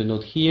put a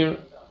node here.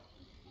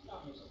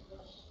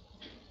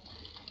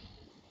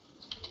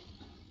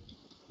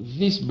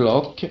 This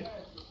block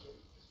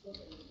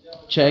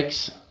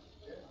checks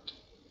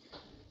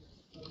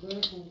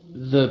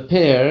the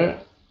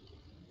pair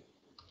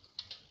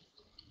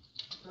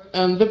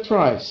and the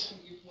price.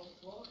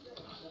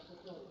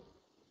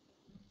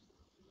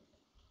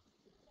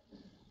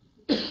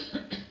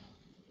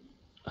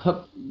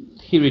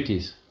 Here it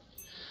is.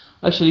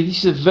 Actually,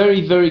 this is a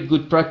very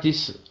good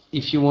practice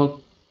if you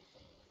want,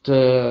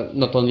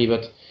 not only,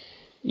 but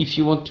if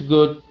you want to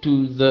go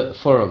to the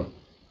forum.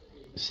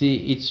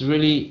 See, it's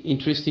really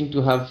interesting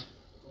to have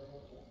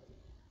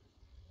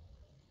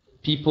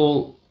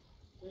people,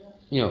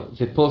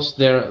 they post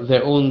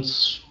their own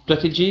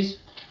strategies,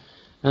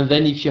 and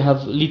then if you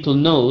have little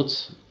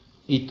notes,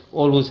 it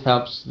always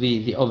helps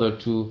the other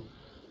to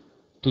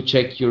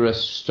check your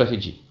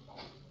strategy.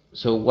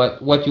 So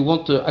what you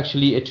want to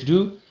actually to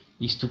do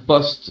is to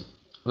post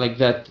like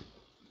that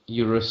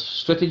your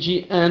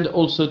strategy, and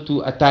also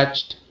to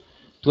attach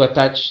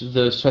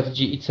the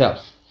strategy itself.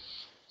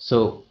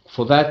 So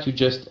for that, you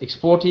just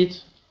export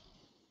it.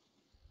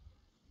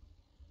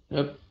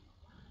 Yep.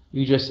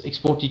 You just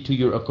export it to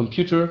your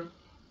computer,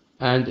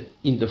 and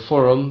in the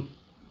forum,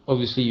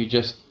 obviously, you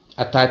just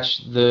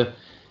attach the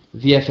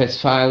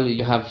VFS file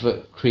you have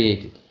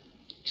created,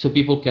 so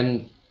people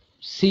can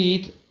see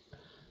it,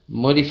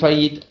 modify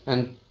it,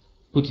 and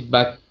put it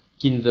back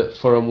in the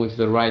forum with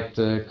the right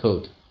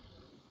code.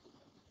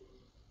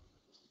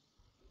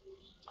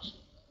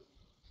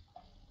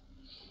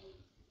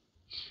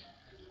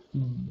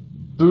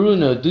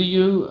 Bruno, do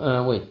you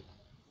wait?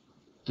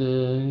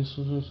 Do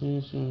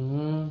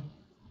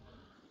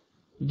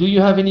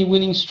you have any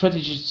winning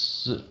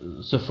strategies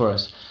so for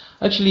us?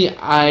 Actually,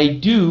 I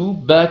do,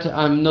 but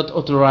I'm not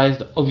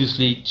authorized,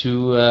 obviously,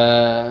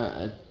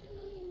 to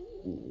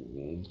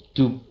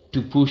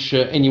push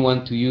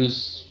anyone to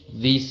use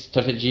this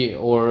strategy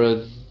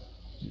or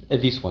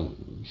this one.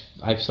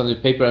 I've signed a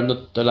paper. I'm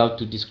not allowed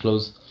to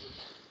disclose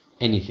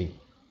anything.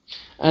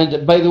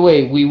 And by the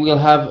way, we will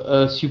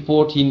have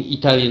support in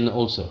Italian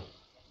also.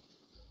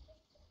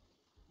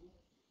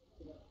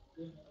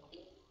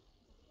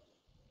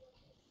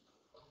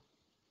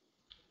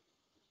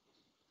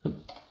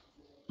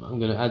 I'm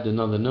going to add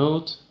another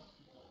note.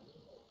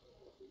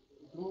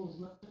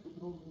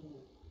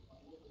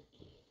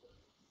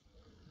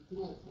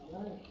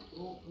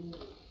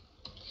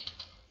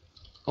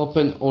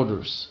 Open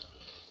orders.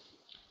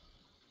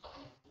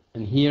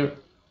 And here,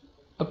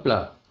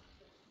 apply.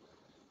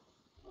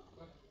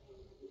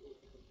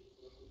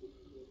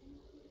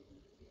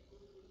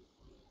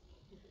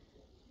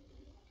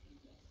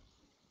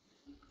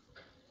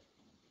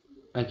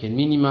 I can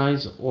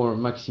minimize or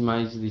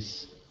maximize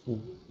this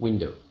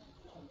window.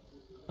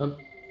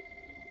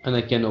 And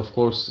I can, of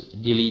course,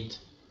 delete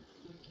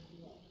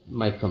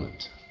my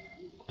comment.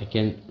 I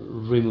can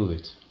remove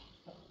it.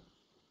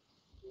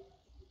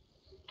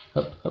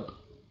 Up, up.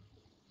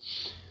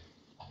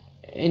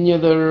 Any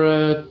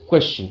other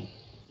question?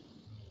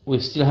 We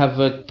still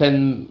have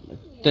 10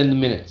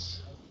 minutes.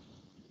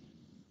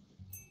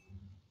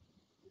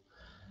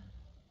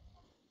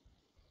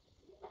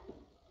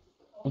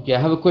 Okay, I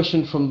have a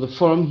question from the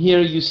forum. Here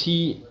you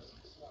see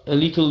a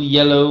little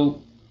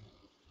yellow,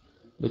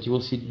 but you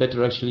will see it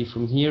better actually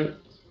from here.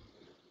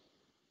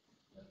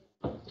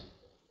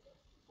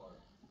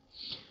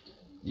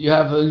 You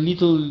have a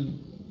little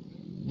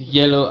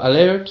yellow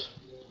alert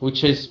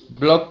which says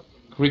block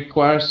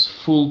requires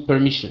full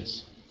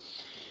permissions.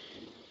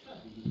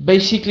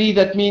 Basically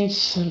that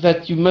means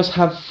that you must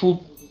have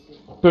full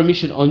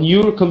permission on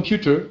your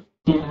computer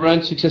to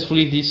run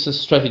successfully this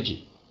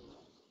strategy.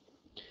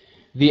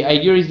 The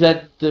idea is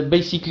that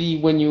basically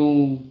when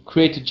you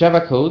create a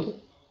Java code,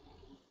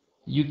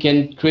 you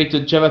can create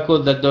a Java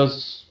code that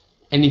does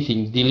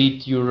anything: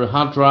 delete your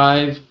hard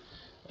drive,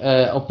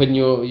 open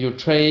your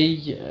tray,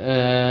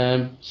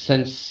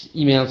 sends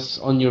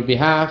emails on your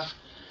behalf,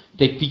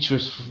 take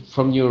pictures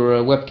from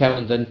your webcam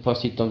and then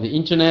post it on the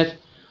internet.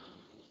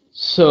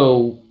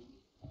 So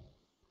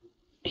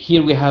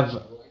here we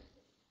have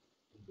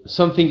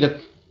something that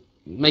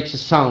makes a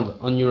sound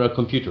on your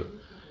computer.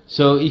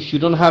 So if you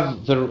don't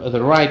have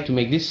the right to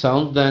make this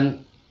sound,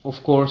 then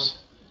of course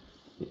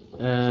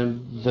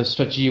the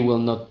strategy will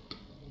not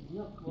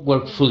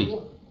work fully.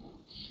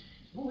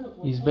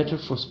 It's better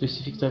for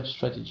specific type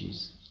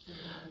strategies.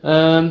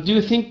 Do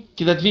you think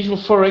that Visual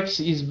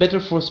Forex is better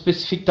for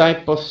specific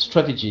type of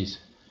strategies?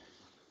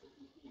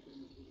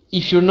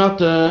 If you're not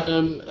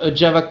a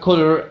Java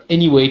coder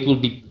anyway, it will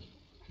be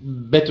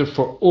better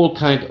for all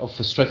kind of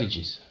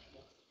strategies.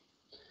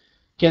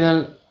 Can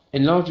I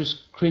enlarge your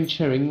screen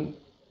sharing?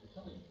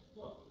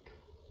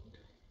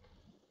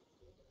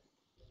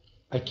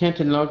 I can't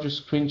enlarge your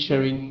screen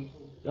sharing.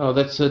 Oh,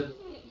 that's a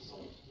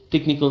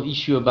technical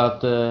issue about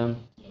the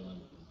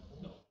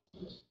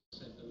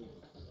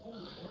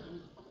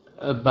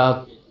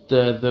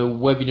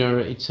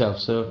webinar itself.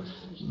 So,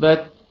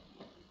 but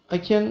I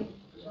can.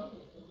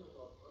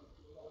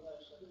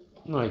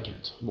 No, I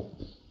can't.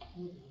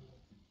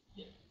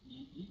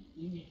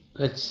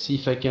 Let's see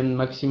if I can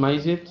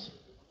maximize it.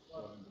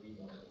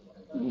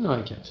 No,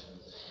 I can't.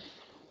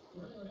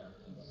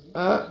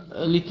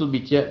 A little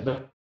bit, yeah,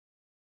 but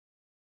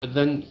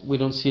then we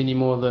don't see any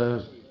more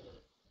the.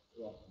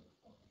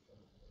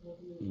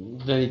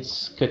 Then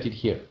it's cut it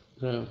here.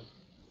 So.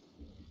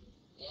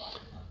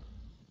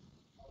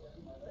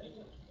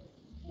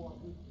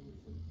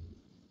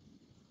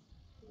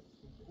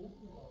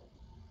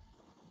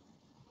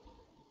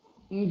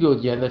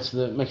 Good, yeah, that's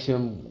the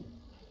maximum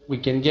we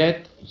can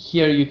get.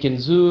 Here you can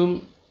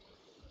zoom,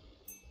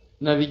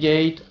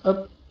 navigate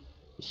up.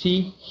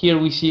 See, here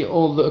we see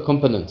all the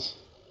components.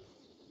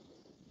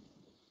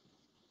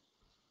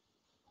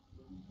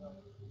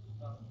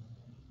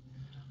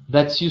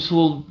 That's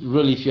useful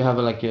really if you have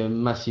like a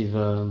massive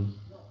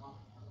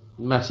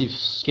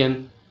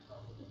scan.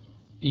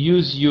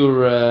 Use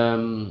your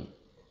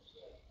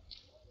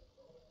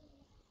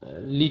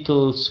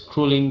little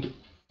scrolling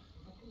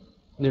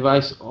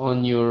device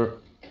on your,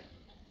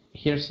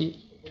 here, see,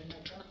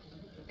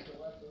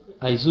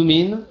 I zoom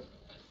in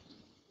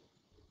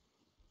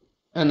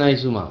and I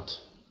zoom out.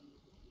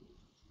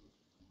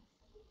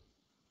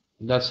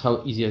 That's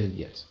how easy as it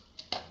gets.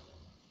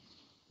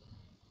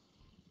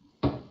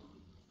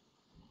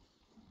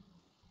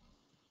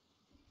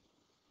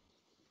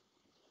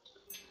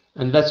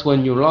 And that's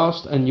when you're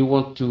lost and you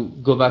want to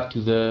go back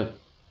to the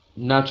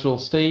natural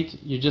state.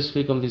 You just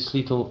click on this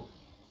little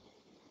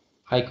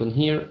icon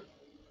here,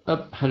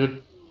 up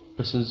 100%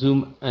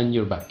 zoom, and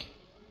you're back.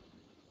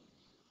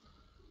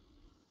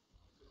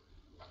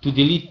 To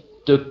delete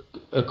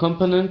a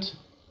component,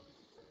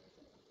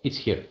 it's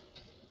here.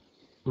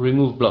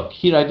 Remove block.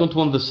 Here I don't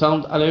want the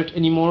sound alert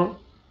anymore.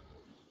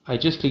 I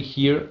just click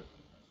here.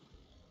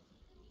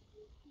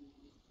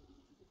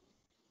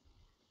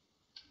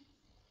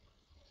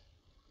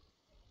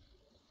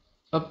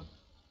 Up,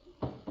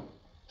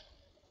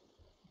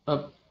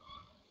 up,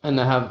 and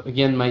I have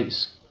again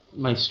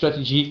my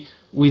strategy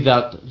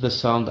without the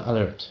sound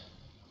alert.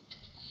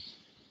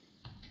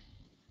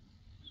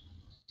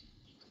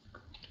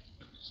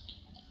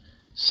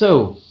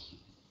 So,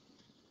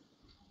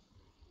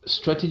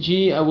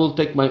 strategy, I will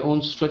take my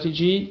own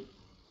strategy.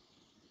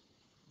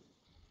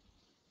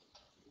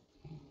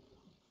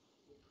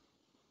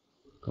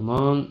 Come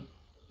on.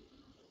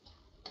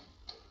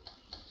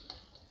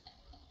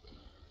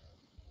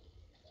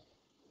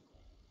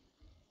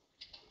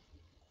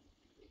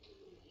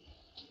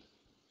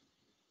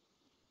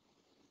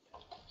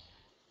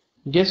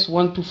 Guess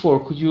 1 to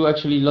 4. Could you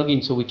actually log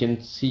in so we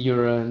can see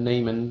your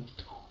name and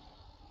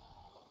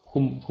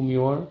whom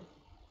you are?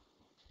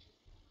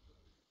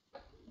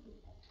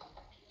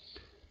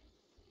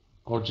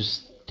 Or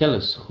just tell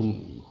us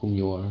whom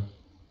you are.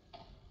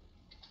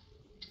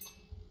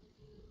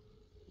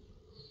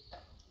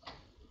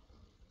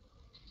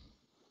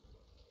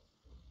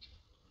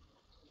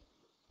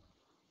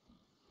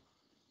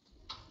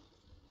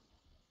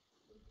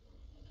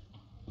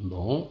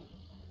 Bon.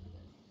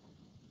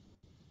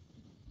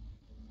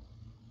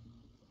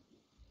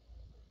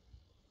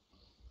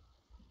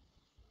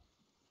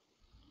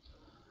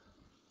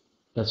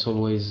 That's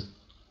always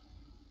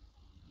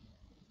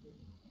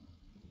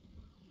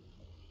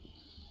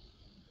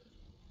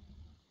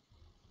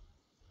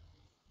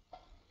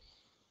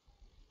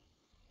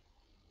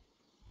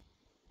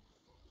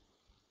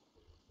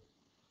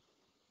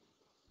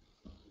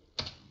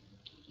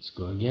let's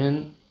go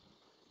again.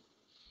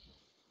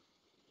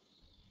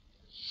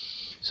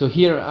 So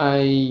here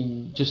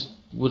I just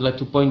would like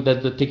to point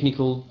that the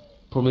technical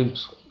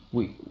problems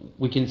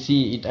we can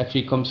see it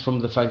actually comes from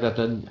the fact that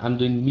I'm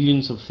doing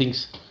millions of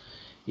things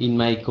in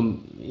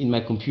my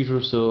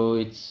computer, so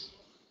it's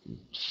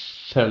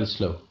fairly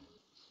slow.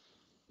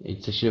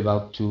 It's actually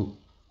about to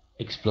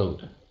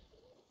explode.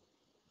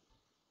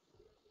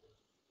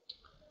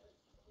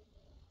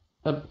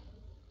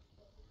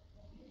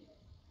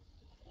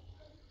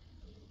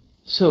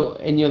 So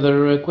any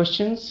other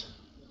questions?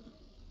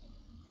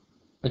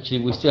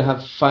 Actually, we still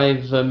have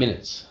 5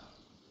 minutes.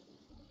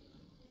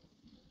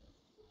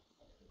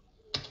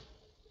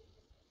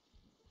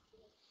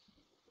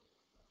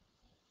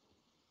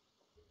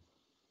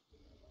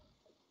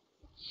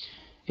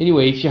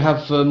 Anyway, if you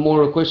have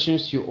more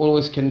questions, you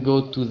always can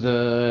go to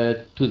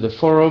the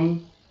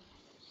forum,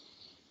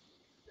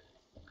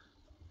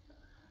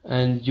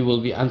 and you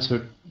will be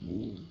answered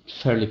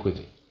fairly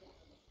quickly.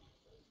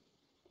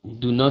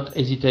 Do not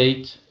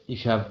hesitate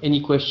if you have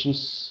any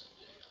questions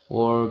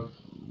or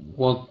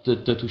want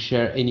to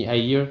share any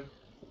idea,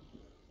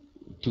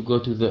 to go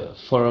to the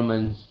forum,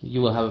 and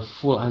you will have a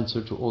full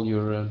answer to all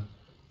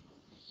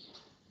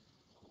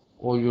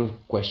your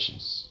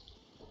questions.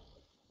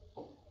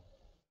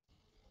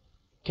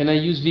 Can I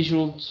use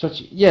visual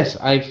strategy? Yes,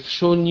 I've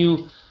shown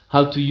you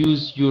how to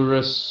use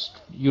your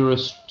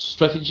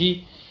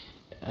strategy.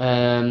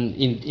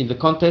 In the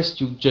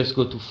contest, you just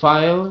go to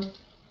File,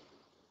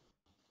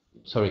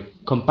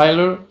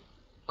 Compiler,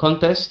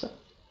 Contest.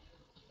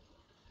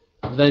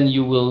 Then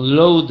you will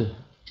load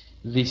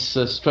this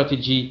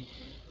strategy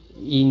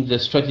in the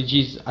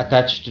strategies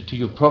attached to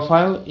your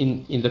profile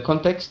in the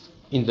contest.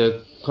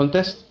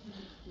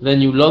 Then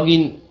you log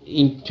in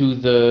into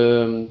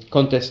the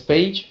contest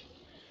page,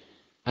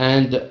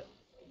 and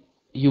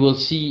you will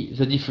see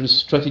the different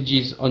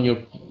strategies on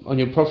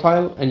your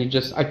profile, and you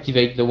just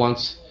activate the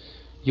ones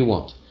you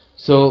want.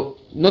 So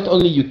not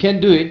only you can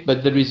do it,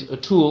 but there is a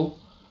tool,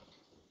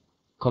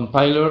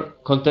 Compiler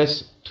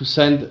Contest, to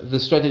send the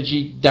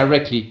strategy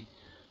directly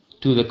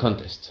to the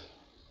contest.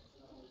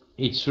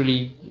 It's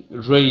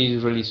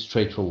really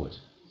straightforward.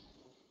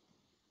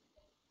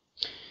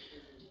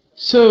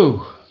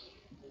 So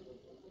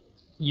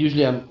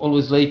usually I'm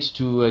always late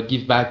to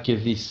give back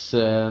this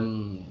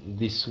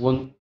this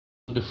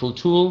wonderful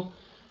tool.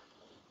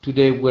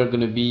 Today we're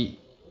going to be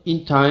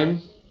in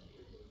time,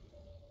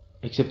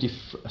 except if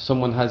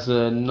someone has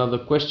another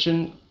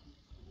question.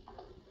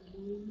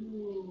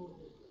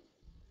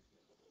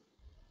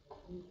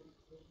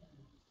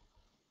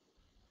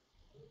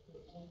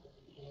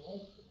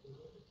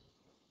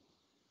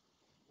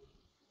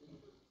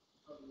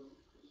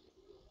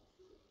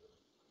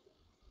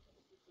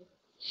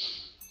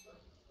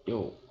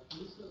 you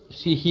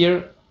see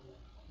here,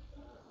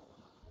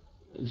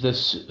 the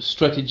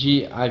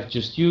strategy I've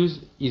just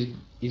used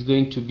is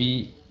going to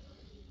be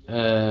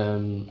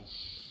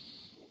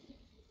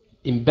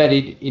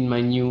embedded in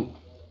my new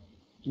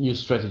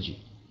strategy,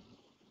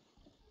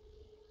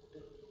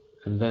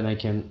 and then I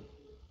can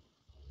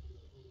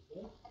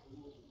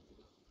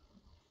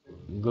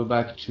go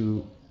back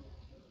to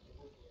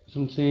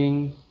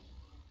something.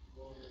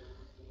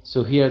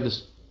 So here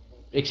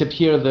except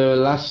here the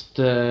last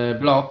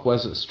block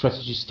was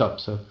strategy stop.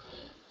 So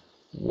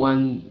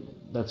when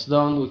that's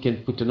done, we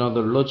can put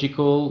another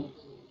logical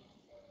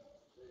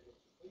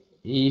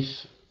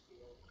if,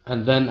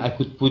 and then I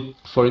could put,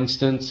 for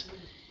instance,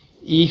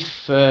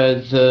 if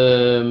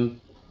the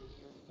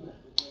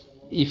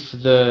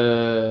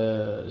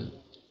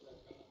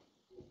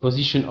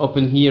position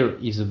open here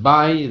is a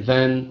buy,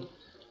 then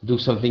do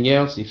something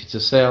else. If it's a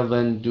sell,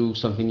 then do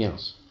something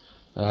else,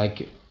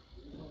 like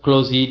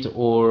close it,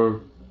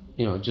 or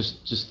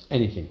just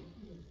anything.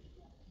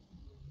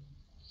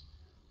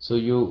 So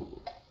you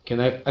can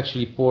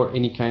actually pour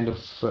any kind of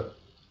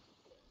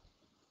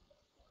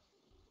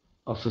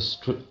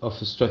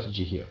a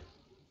strategy here,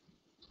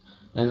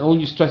 and all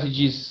the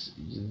strategies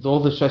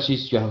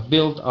you have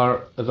built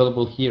are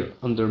available here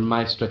under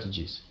My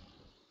Strategies.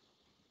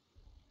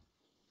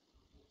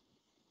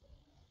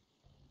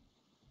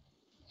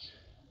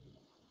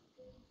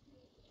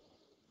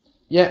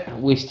 Yeah,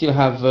 we still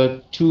have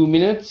 2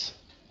 minutes.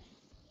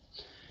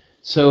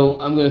 So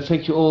I'm going to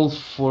thank you all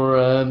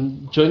for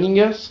joining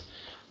us.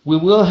 We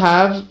will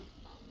have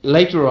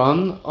later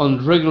on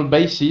regular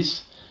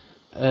basis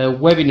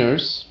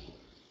webinars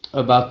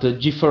about the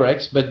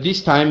JForex, but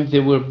this time they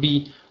will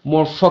be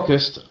more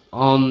focused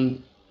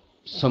on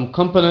some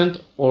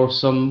component or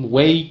some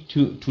way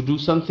to do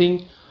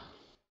something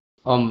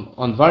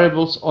on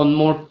variables, on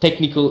more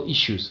technical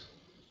issues.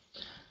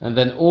 And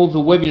then all the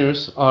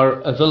webinars are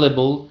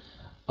available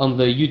on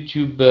the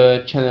YouTube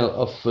channel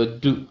of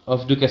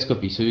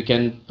Dukascopy, so you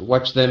can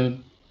watch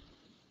them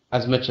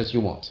as much as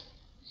you want.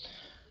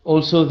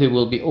 Also, they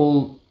will be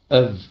all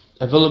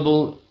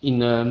available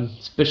in a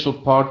special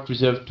part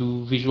reserved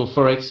to Visual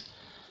Forex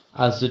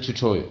as the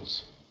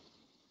tutorials.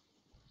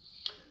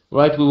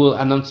 Right, we will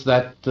announce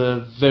that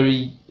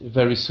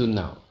very soon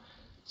now.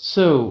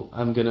 So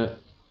I'm gonna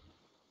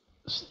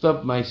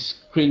stop my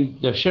screen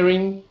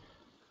sharing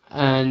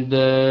and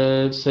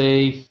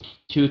say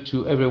thank you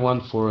to everyone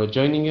for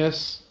joining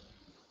us,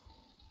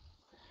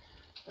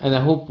 and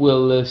I hope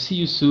we'll see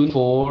you soon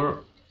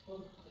for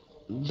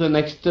the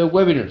next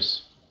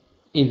webinars.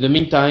 In the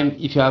meantime,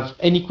 if you have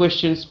any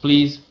questions,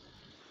 please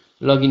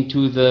log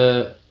into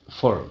the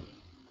forum.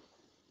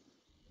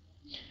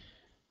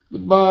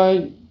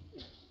 Goodbye.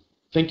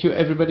 Thank you,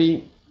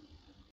 everybody.